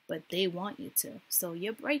 but they want you to. So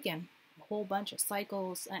you're breaking a whole bunch of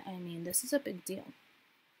cycles. I mean, this is a big deal.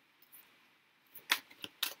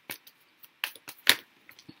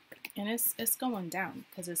 And it's going down,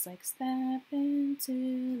 because it's like, step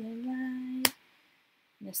into the light.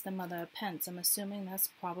 And it's the Mother of Pence. I'm assuming that's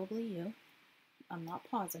probably you. I'm not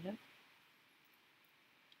positive.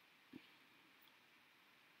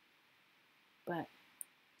 But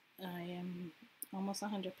I am almost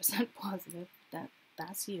 100% positive that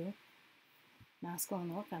that's you.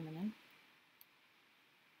 Masculine or feminine.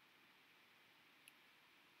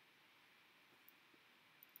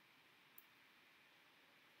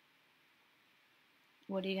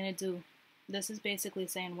 What are you going to do? This is basically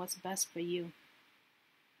saying what's best for you.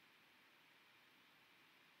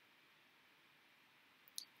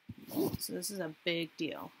 So this is a big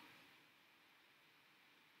deal.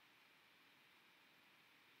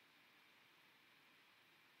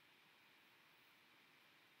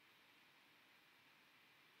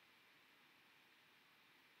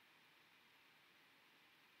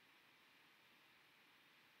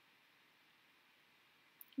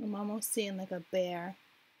 I'm almost seeing like a bear,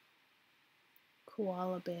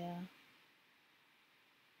 koala bear.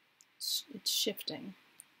 It's shifting.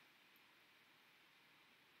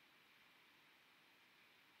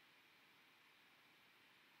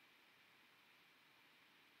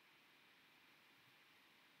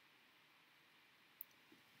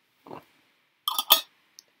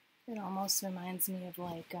 It almost reminds me of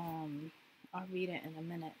like, I'll read it in a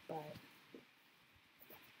minute, but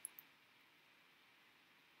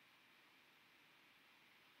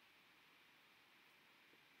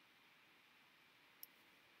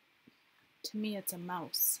to me it's a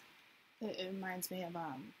mouse. It reminds me of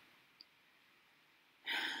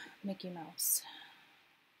Mickey Mouse.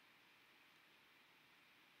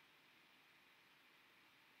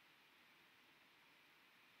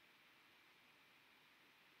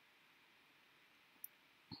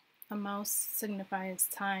 A mouse signifies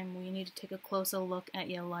time, where you need to take a closer look at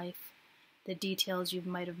your life, the details you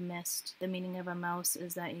might have missed. The meaning of a mouse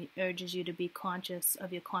is that it urges you to be conscious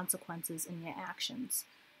of your consequences and your actions.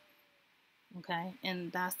 Okay,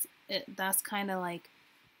 and that's it. That's kind of like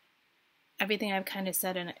everything I've kind of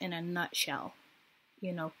said in a nutshell.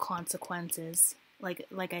 You know, consequences.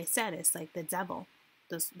 Like I said, it's like the devil.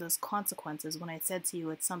 Those consequences. When I said to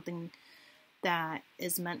you, it's something that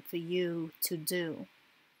is meant for you to do,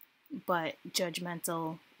 but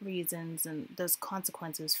judgmental reasons, and there's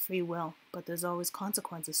consequences, free will, but there's always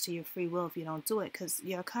consequences to your free will if you don't do it, because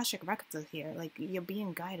your Akashic records are here. Like, you're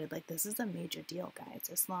being guided. Like, this is a major deal, guys.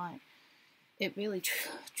 It's not, it really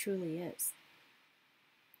truly is.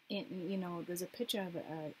 And, you know, there's a picture of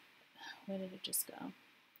Where did it just go?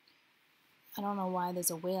 I don't know why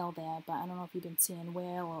there's a whale there, but I don't know if you've been seeing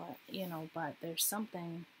whale or, you know, but there's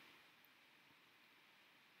something.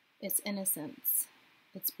 It's innocence.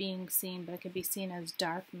 It's being seen, but it could be seen as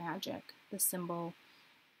dark magic, the symbol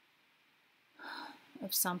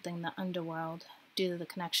of something, the underworld, due to the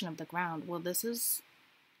connection of the ground. Well,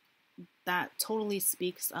 that totally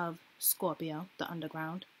speaks of Scorpio, the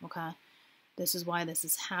underground, okay? This is why this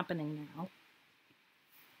is happening now,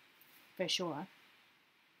 for sure.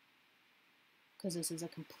 Because this is a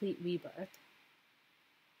complete rebirth.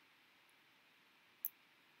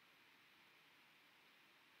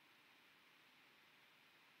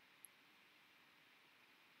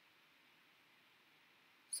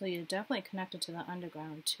 So you're definitely connected to the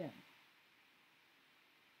underground too.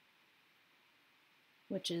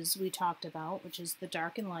 Which is, we talked about, which is the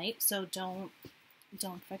dark and light. So don't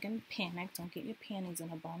freaking panic. Don't get your panties in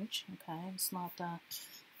a bunch, okay? It's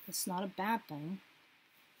not a bad thing.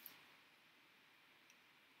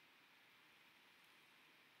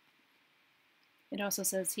 It also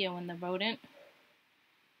says here, when the rodent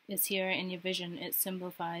is here in your vision, it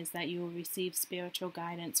signifies that you will receive spiritual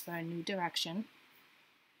guidance for a new direction.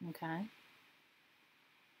 Okay?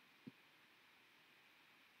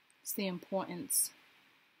 It's the importance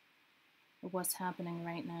of what's happening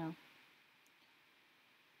right now.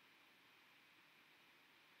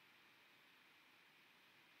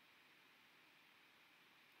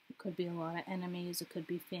 It could be a lot of enemies, it could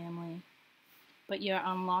be family. But you're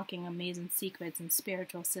unlocking amazing secrets and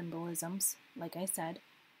spiritual symbolisms, like I said.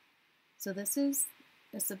 So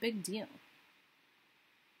it's a big deal.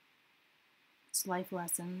 It's life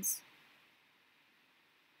lessons.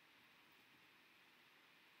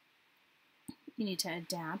 You need to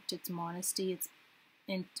adapt. It's modesty, it's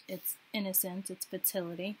innocence, it's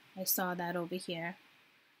fertility. I saw that over here.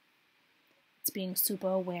 It's being super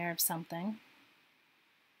aware of something.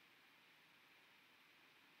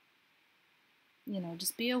 You know,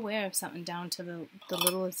 just be aware of something down to the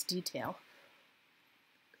littlest detail.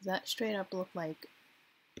 Because that straight up looked like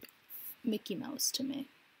Mickey Mouse to me.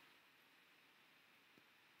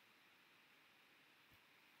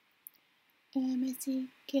 M-I-C-K-E-Y-M-O-U-S-E,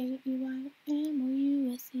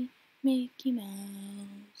 Mickey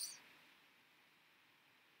Mouse.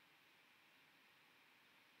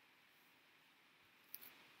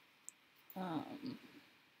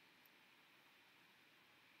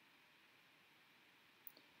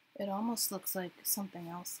 It almost looks like something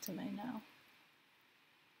else to me now.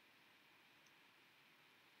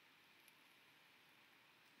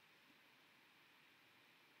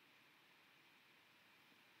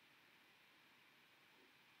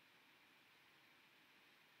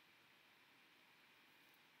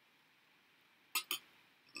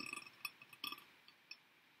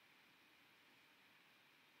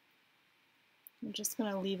 I'm just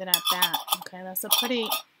going to leave it at that, okay? That's a pretty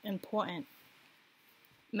important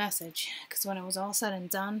message, because when it was all said and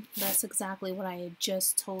done, that's exactly what I had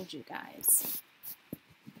just told you guys.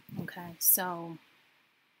 Okay, so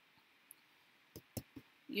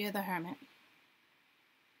you're the hermit.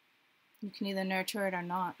 You can either nurture it or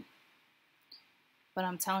not. But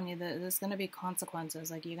I'm telling you that there's going to be consequences.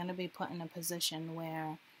 Like, you're going to be put in a position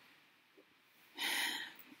where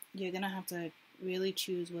you're going to have to really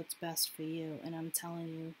choose what's best for you. And I'm telling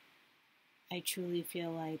you, I truly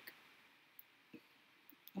feel like,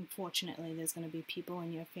 unfortunately, there's going to be people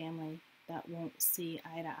in your family that won't see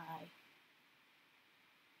eye to eye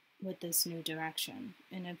with this new direction.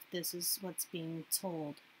 And if this is what's being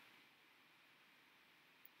told,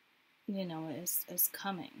 you know, is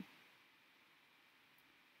coming.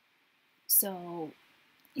 So,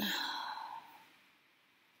 I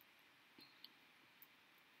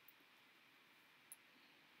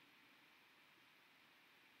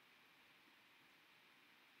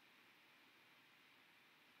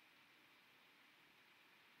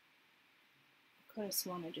could have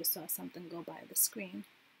sworn I just saw something go by the screen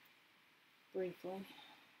briefly.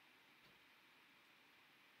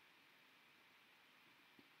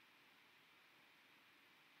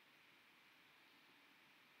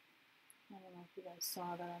 I don't know if you guys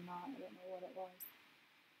saw that or not. I don't know what it was.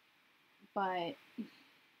 But,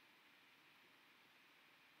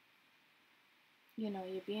 you know,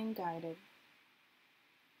 you're being guided.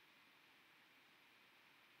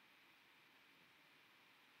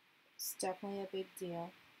 It's definitely a big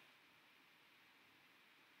deal.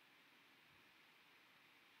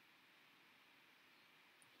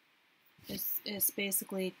 It's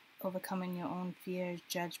basically overcoming your own fears,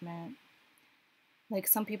 judgment. Like,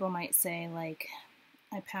 some people might say, like,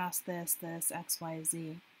 I passed this, X, Y,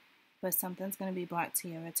 Z. But something's going to be brought to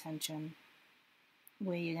your attention.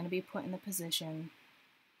 where you're going to be put in the position.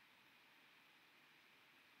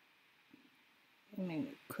 I mean,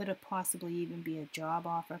 it could have possibly even be a job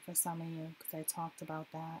offer for some of you, because I talked about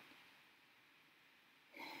that.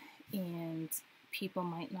 And people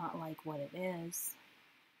might not like what it is.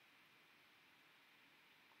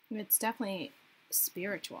 It's definitely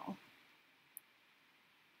spiritual.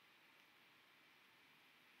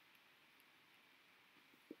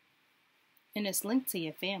 And it's linked to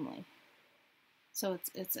your family. So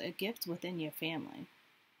it's a gift within your family.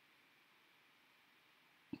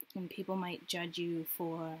 And people might judge you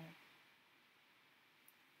for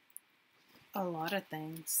a lot of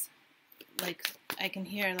things. Like, I can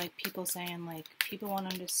hear, like, people saying, like, people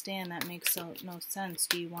won't understand, that makes no sense.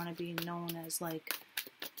 Do you want to be known as, like,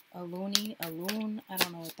 a loony, a loon? I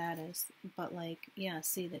don't know what that is. But, like, yeah,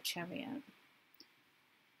 see the chariot.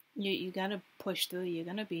 You gotta push through. You're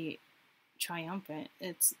gonna be triumphant.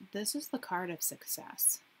 This is the card of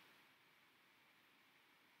success.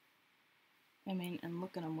 I mean, and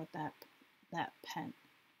look at him with that pen.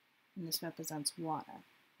 And this represents water.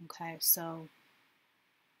 Okay, so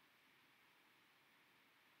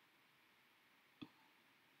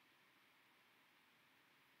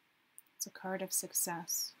it's a card of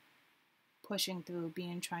success. Pushing through,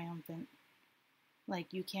 being triumphant.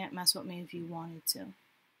 Like, you can't mess with me if you wanted to.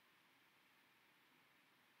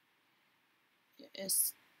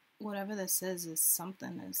 It's whatever this is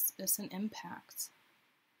something. It's an impact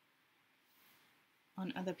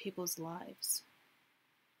on other people's lives.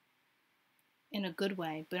 In a good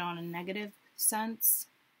way, but on a negative sense,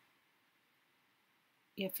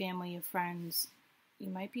 your family, your friends, you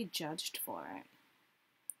might be judged for it.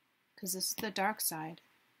 Because this is the dark side.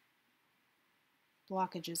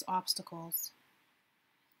 Blockages, obstacles.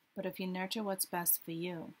 But if you nurture what's best for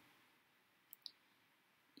you,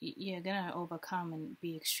 you're going to overcome and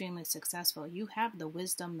be extremely successful. You have the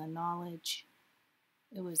wisdom, the knowledge.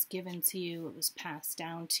 It was given to you. It was passed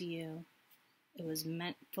down to you. It was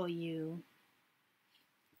meant for you.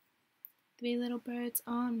 3 little birds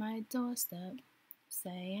on my doorstep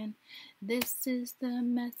saying, this is the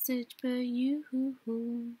message for you.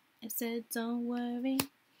 I said, don't worry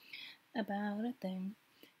about a thing,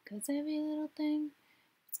 'cause every little thing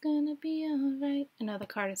is gonna be alright. Another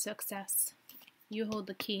card of success. You hold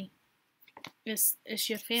the key. It's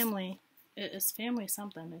your family. It's family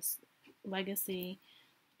something. It's legacy.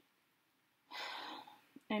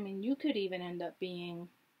 I mean, you could even end up being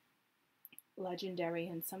legendary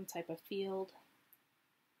in some type of field.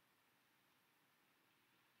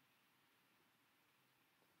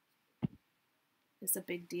 It's a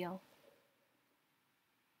big deal.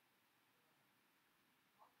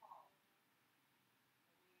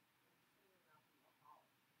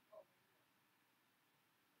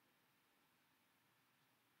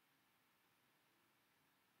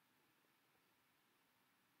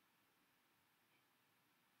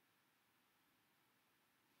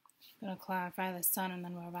 I'm going to clarify the sun and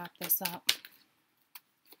then we'll wrap this up.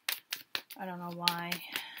 I don't know why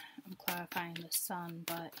I'm clarifying the sun,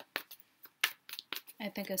 but I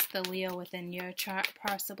think it's the Leo within your chart,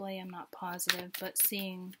 possibly. I'm not positive, but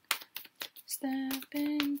seeing step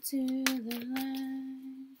into the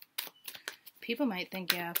light. People might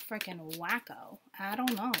think you're a freaking wacko. I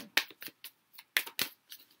don't know.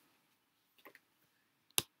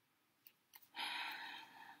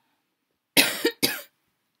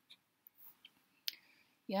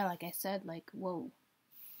 Yeah, like I said, like, whoa.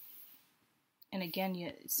 And again,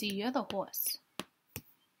 you're the horse.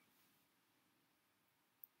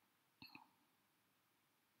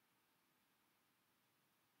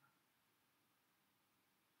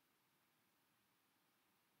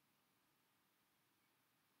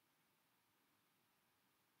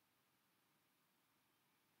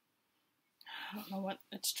 I don't know what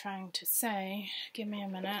it's trying to say. Give me a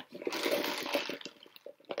minute.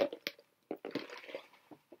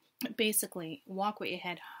 Basically, walk with your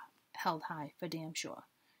head held high, for damn sure.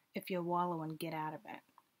 If you're wallowing, get out of it.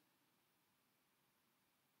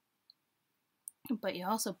 But you're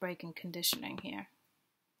also breaking conditioning here.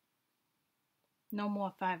 No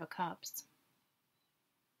more 5 of Cups.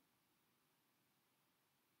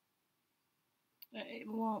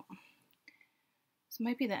 Well, this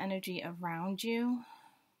might be the energy around you.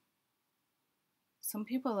 Some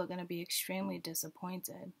people are going to be extremely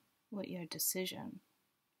disappointed with your decision.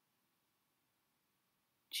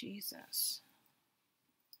 Jesus.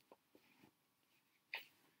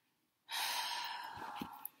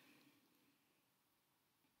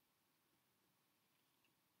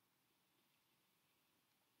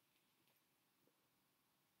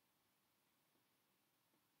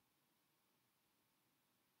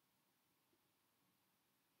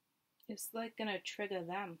 it's like gonna trigger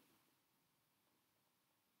them.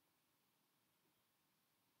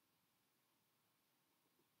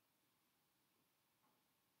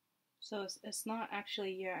 So it's not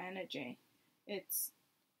actually your energy. It's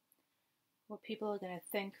what people are gonna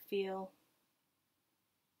think, feel.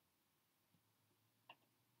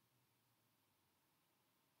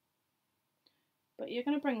 But you're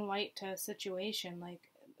gonna bring light to a situation. Like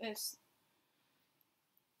this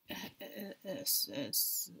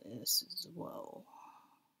is whoa.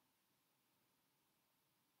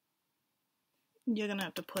 You're gonna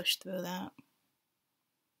have to push through that.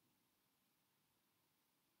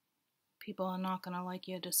 People are not gonna like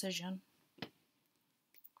your decision.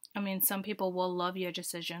 I mean, some people will love your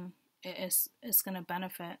decision. It's gonna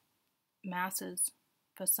benefit masses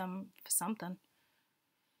for something.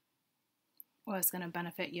 Or it's gonna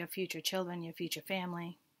benefit your future children, your future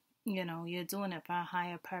family. You know, you're doing it for a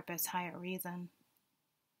higher purpose, higher reason.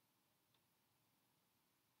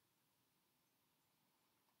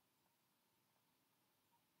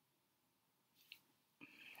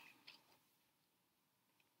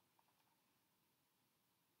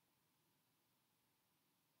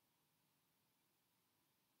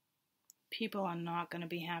 People are not going to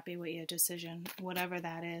be happy with your decision, whatever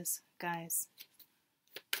that is, guys.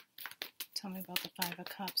 Tell me about the Five of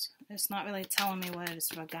Cups. It's not really telling me what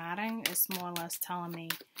it's regarding. It's more or less telling me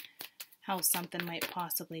how something might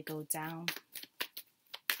possibly go down.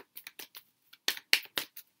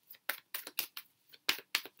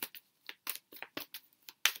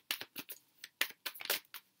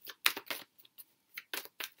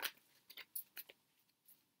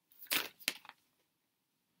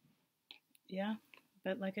 Yeah,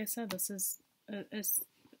 but like I said, this is it's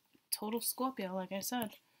total Scorpio. Like I said,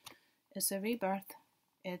 it's a rebirth.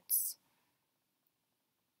 It's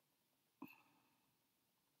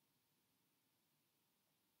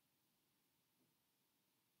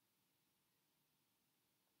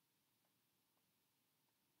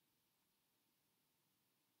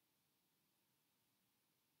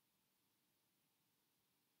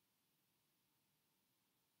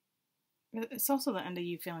also the end of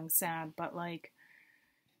you feeling sad, but like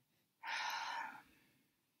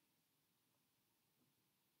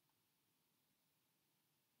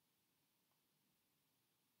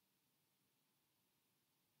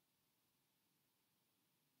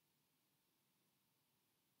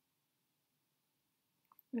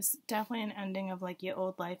it's definitely an ending of like your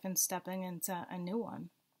old life and stepping into a new one.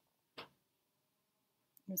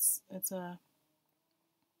 It's a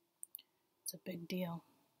big deal.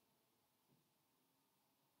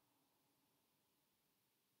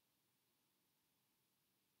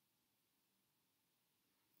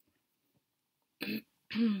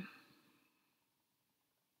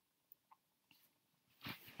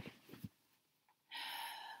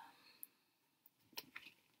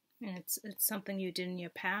 And it's something you did in your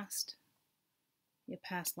past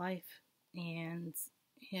life, and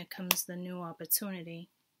here comes the new opportunity.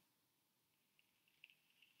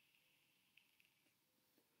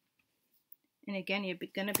 And again, you're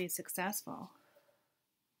gonna be successful.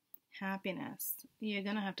 Happiness. You're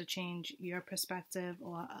gonna have to change your perspective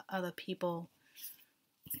or other people,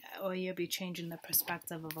 or you'll be changing the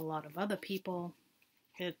perspective of a lot of other people.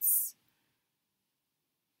 It's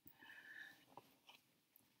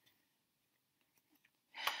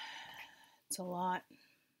a lot.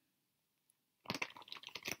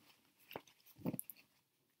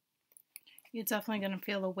 You're definitely going to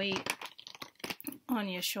feel the weight on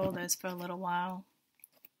your shoulders for a little while.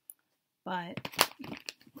 But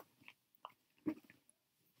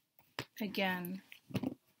again,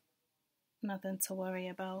 nothing to worry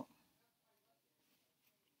about.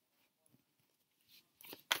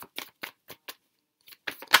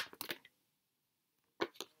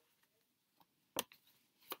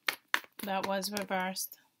 That was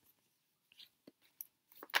reversed.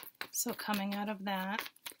 So coming out of that,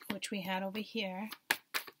 which we had over here,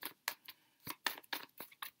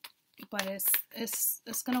 but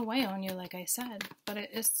it's gonna weigh on you, like I said. But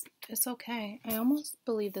it's okay. I almost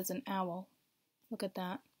believe there's an owl. Look at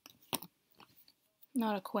that.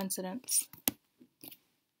 Not a coincidence.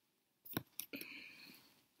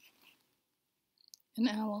 An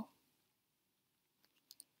owl.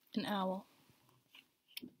 An owl.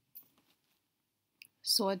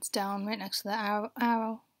 Swords down right next to the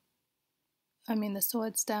arrow. I mean, the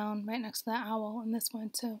sword's down right next to the owl, and this one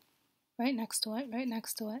too. Right next to it, right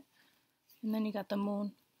next to it. And then you got the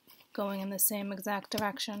moon going in the same exact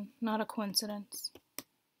direction. Not a coincidence.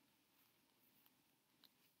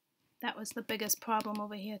 That was the biggest problem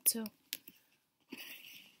over here too.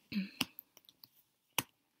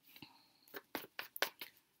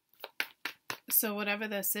 So whatever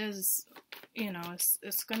this is, you know,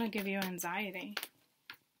 it's going to give you anxiety.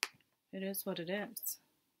 It is what it is.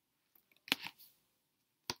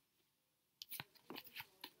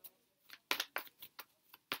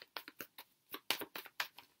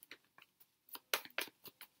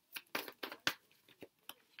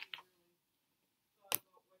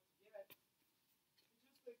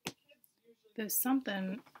 There's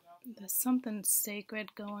something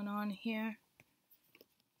sacred going on here.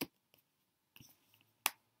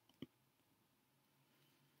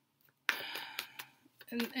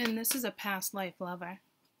 And this is a past life lover.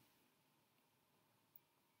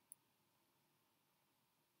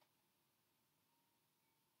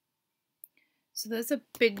 So there's a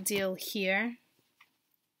big deal here.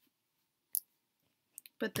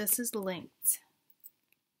 But this is linked.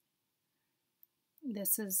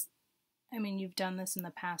 This is, I mean, you've done this in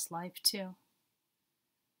the past life too.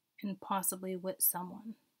 And possibly with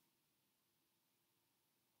someone.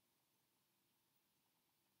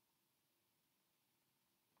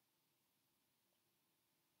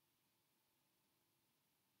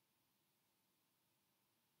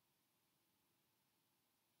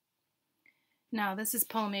 Now, this is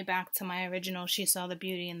pulling me back to my original She Saw the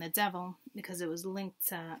Beauty in the Devil, because it was linked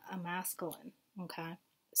to a masculine, okay?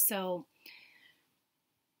 So,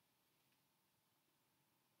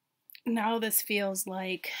 now this feels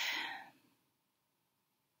like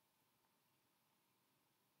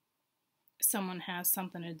someone has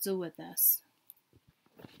something to do with this.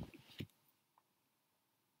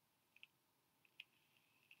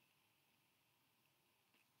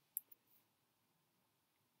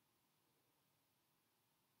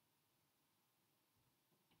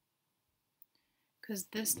 Because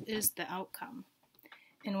this is the outcome.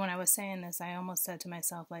 And when I was saying this, I almost said to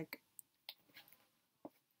myself, like,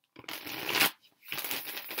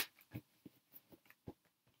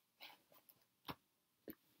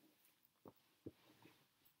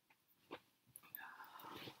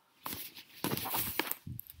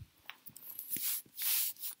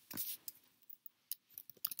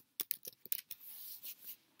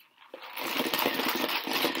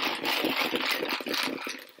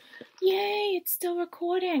 yay, it's still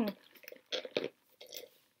recording.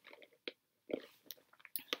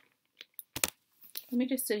 Let me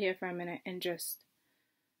just sit here for a minute and just...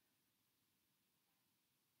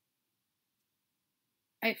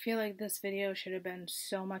 I feel like this video should have been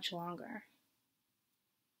so much longer.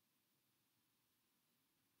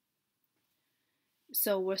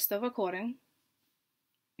 So we're still recording.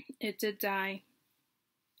 It did die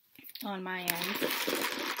on my end.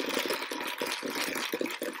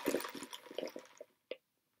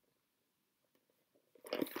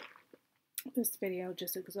 This video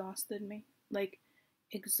just exhausted me. Like,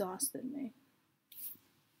 exhausted me.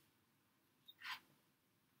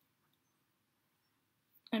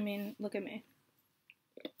 I mean, look at me.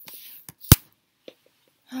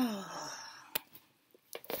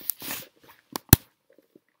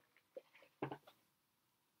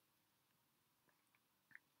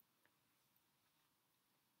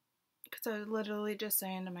 Because I was literally just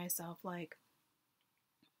saying to myself, like,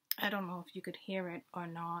 I don't know if you could hear it or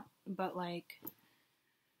not, but like,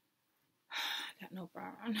 I got no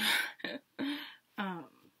bra on.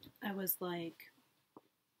 I was like,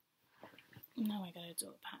 now I gotta do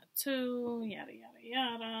a part 2, yada yada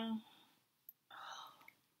yada.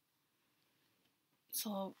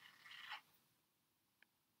 So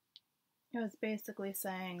it was basically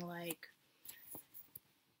saying, like,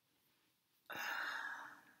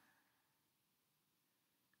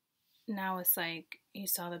 now it's like you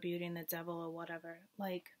saw the beauty in the devil or whatever.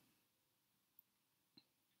 Like,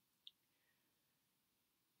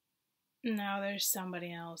 now there's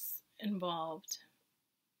somebody else involved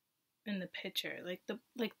in the picture. Like the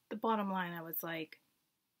bottom line, I was like,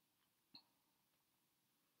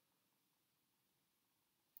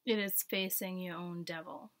 it is facing your own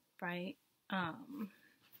devil, right?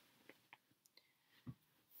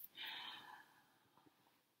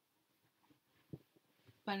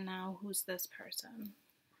 But now who's this person?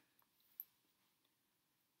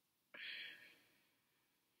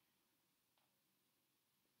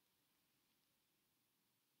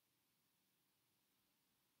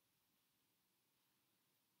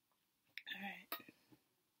 Alright.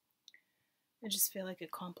 I just feel like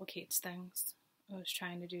it complicates things. I was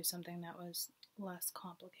trying to do something that was less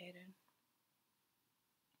complicated.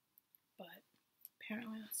 But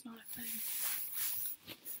apparently that's not a thing.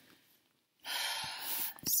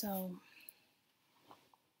 So,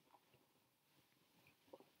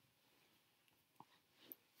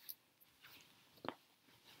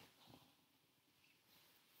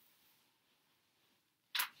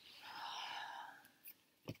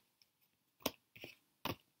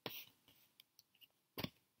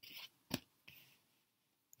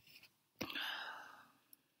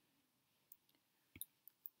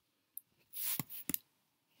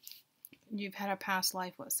 You've had a past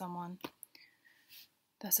life with someone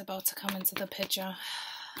that's about to come into the picture.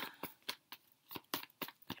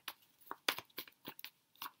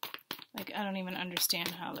 Like, I don't even understand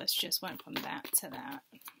how this just went from that to that.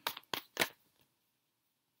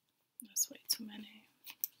 That's way too many.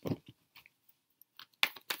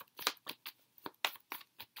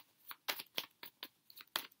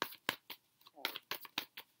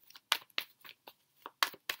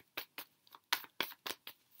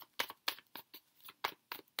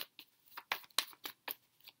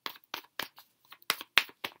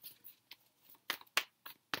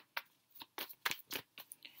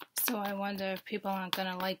 So I wonder if people aren't going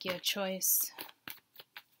to like your choice.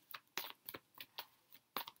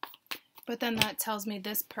 But then that tells me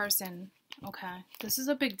this person, okay, this is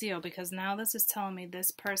a big deal because now this is telling me this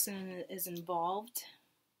person is involved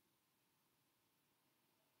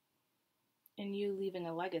in you leaving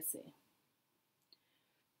a legacy.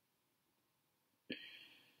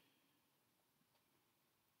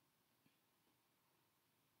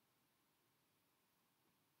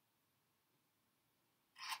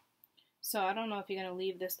 So I don't know if you're going to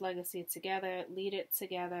leave this legacy together, lead it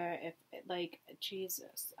together, if, like,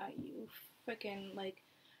 Jesus, are you freaking, like,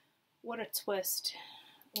 what a twist.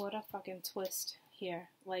 What a fucking twist here.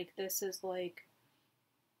 Like, this is, like,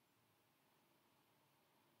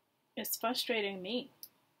 it's frustrating me.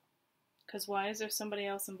 Because why is there somebody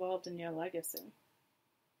else involved in your legacy?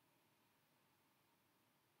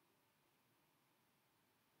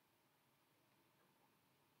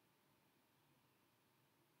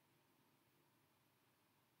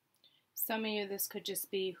 Some of you, this could just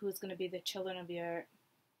be who's going to be the children of your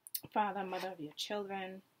father, mother of your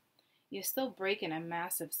children. You're still breaking a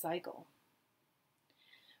massive cycle.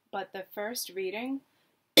 But the first reading,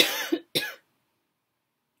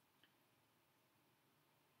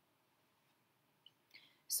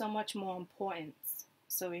 so much more importance.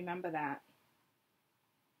 So remember that.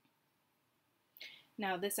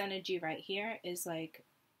 Now this energy right here is like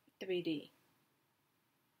 3D.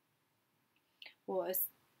 Well,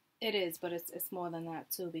 it is, but it's more than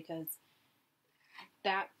that too, because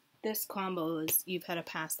this combo is you've had a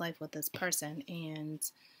past life with this person and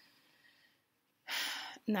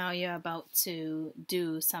now you're about to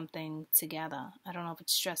do something together. I don't know if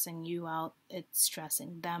it's stressing you out, it's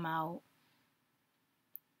stressing them out.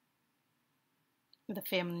 The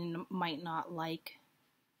family might not like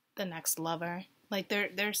the next lover. Like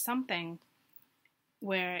there's something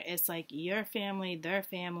where it's like your family, their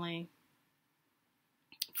family,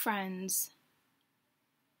 friends.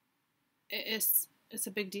 It's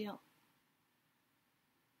a big deal.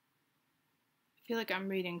 I feel like I'm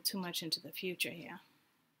reading too much into the future here.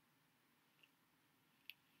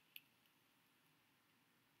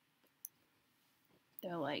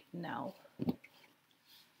 They're like, no.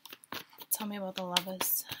 Tell me about the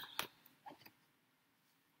lovers.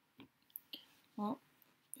 Well,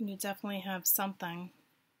 you definitely have something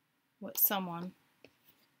with someone.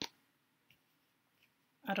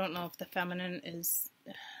 I don't know if the feminine is,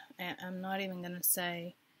 I'm not even going to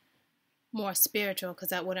say more spiritual because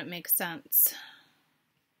that wouldn't make sense.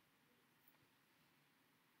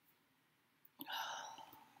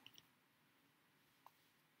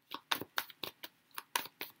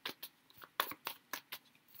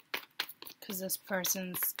 Because this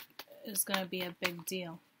person's is going to be a big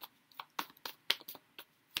deal.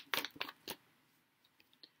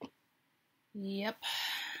 Yep.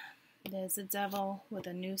 There's the devil with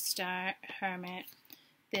a new star, hermit.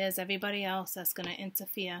 There's everybody else that's going to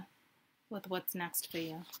interfere with what's next for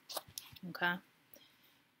you. Okay?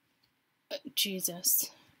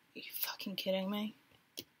 Jesus. Are you fucking kidding me?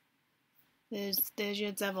 There's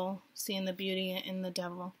your devil, seeing the beauty in the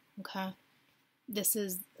devil. Okay? This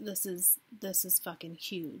is fucking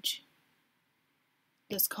huge.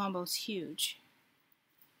 This combo's huge.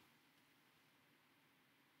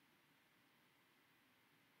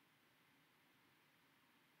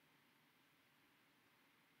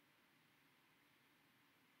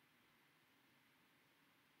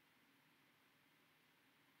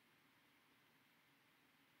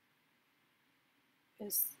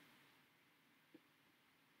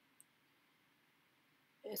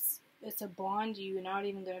 It's a bond you're not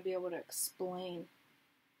even going to be able to explain.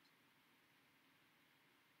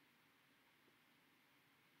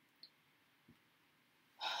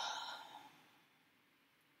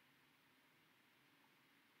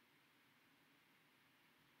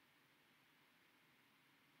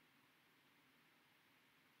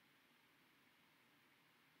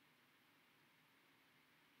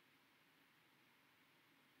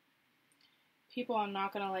 People are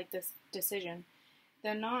not going to like this decision.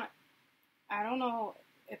 They're not, I don't know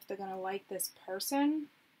if they're going to like this person,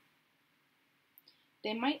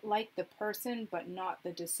 they might like the person, but not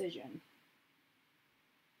the decision.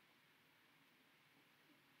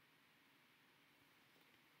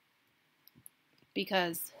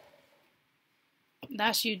 Because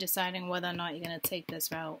that's you deciding whether or not you're going to take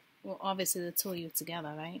this route. Well, obviously the two of you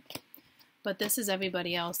together, right? But this is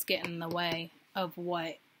everybody else getting in the way of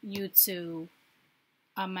what you two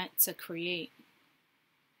are meant to create.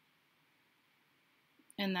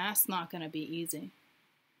 And that's not going to be easy.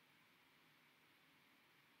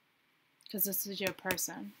 Because this is your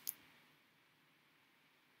person.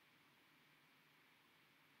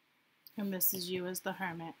 And this is you as the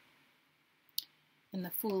hermit. And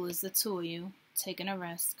the Fool is the two of you taking a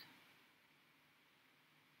risk.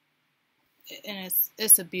 And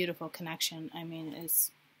it's a beautiful connection. I mean,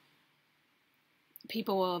 it's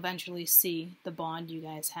people will eventually see the bond you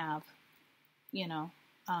guys have, you know.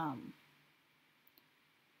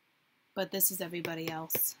 But this is everybody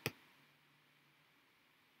else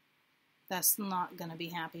that's not going to be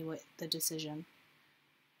happy with the decision.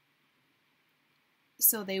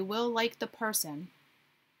 So they will like the person,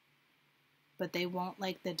 but they won't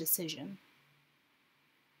like the decision.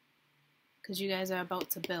 Because you guys are about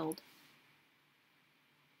to build.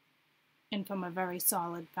 And from a very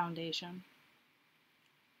solid foundation.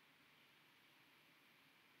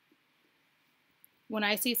 When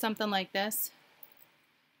I see something like this,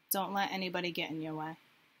 don't let anybody get in your way.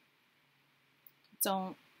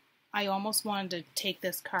 I almost wanted to take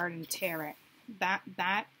this card and tear it.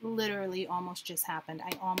 That literally almost just happened.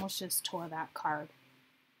 I almost just tore that card.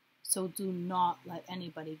 So do not let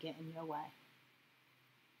anybody get in your way.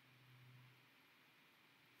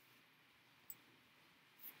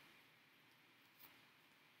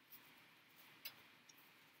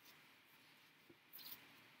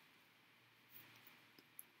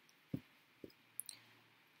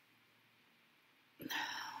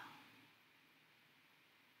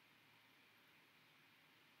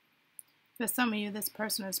 For some of you, this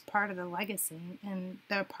person is part of the legacy, and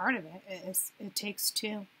they're part of it. It takes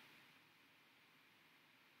two.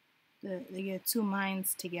 They get two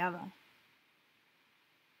minds together.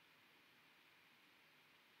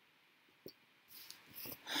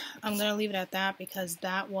 I'm going to leave it at that because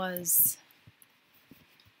that was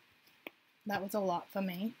a lot for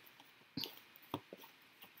me.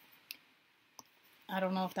 I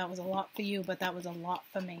don't know if that was a lot for you, but that was a lot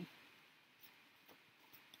for me.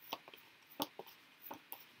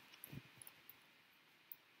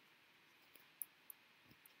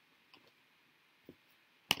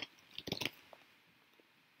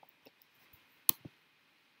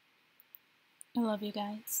 I love you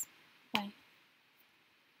guys.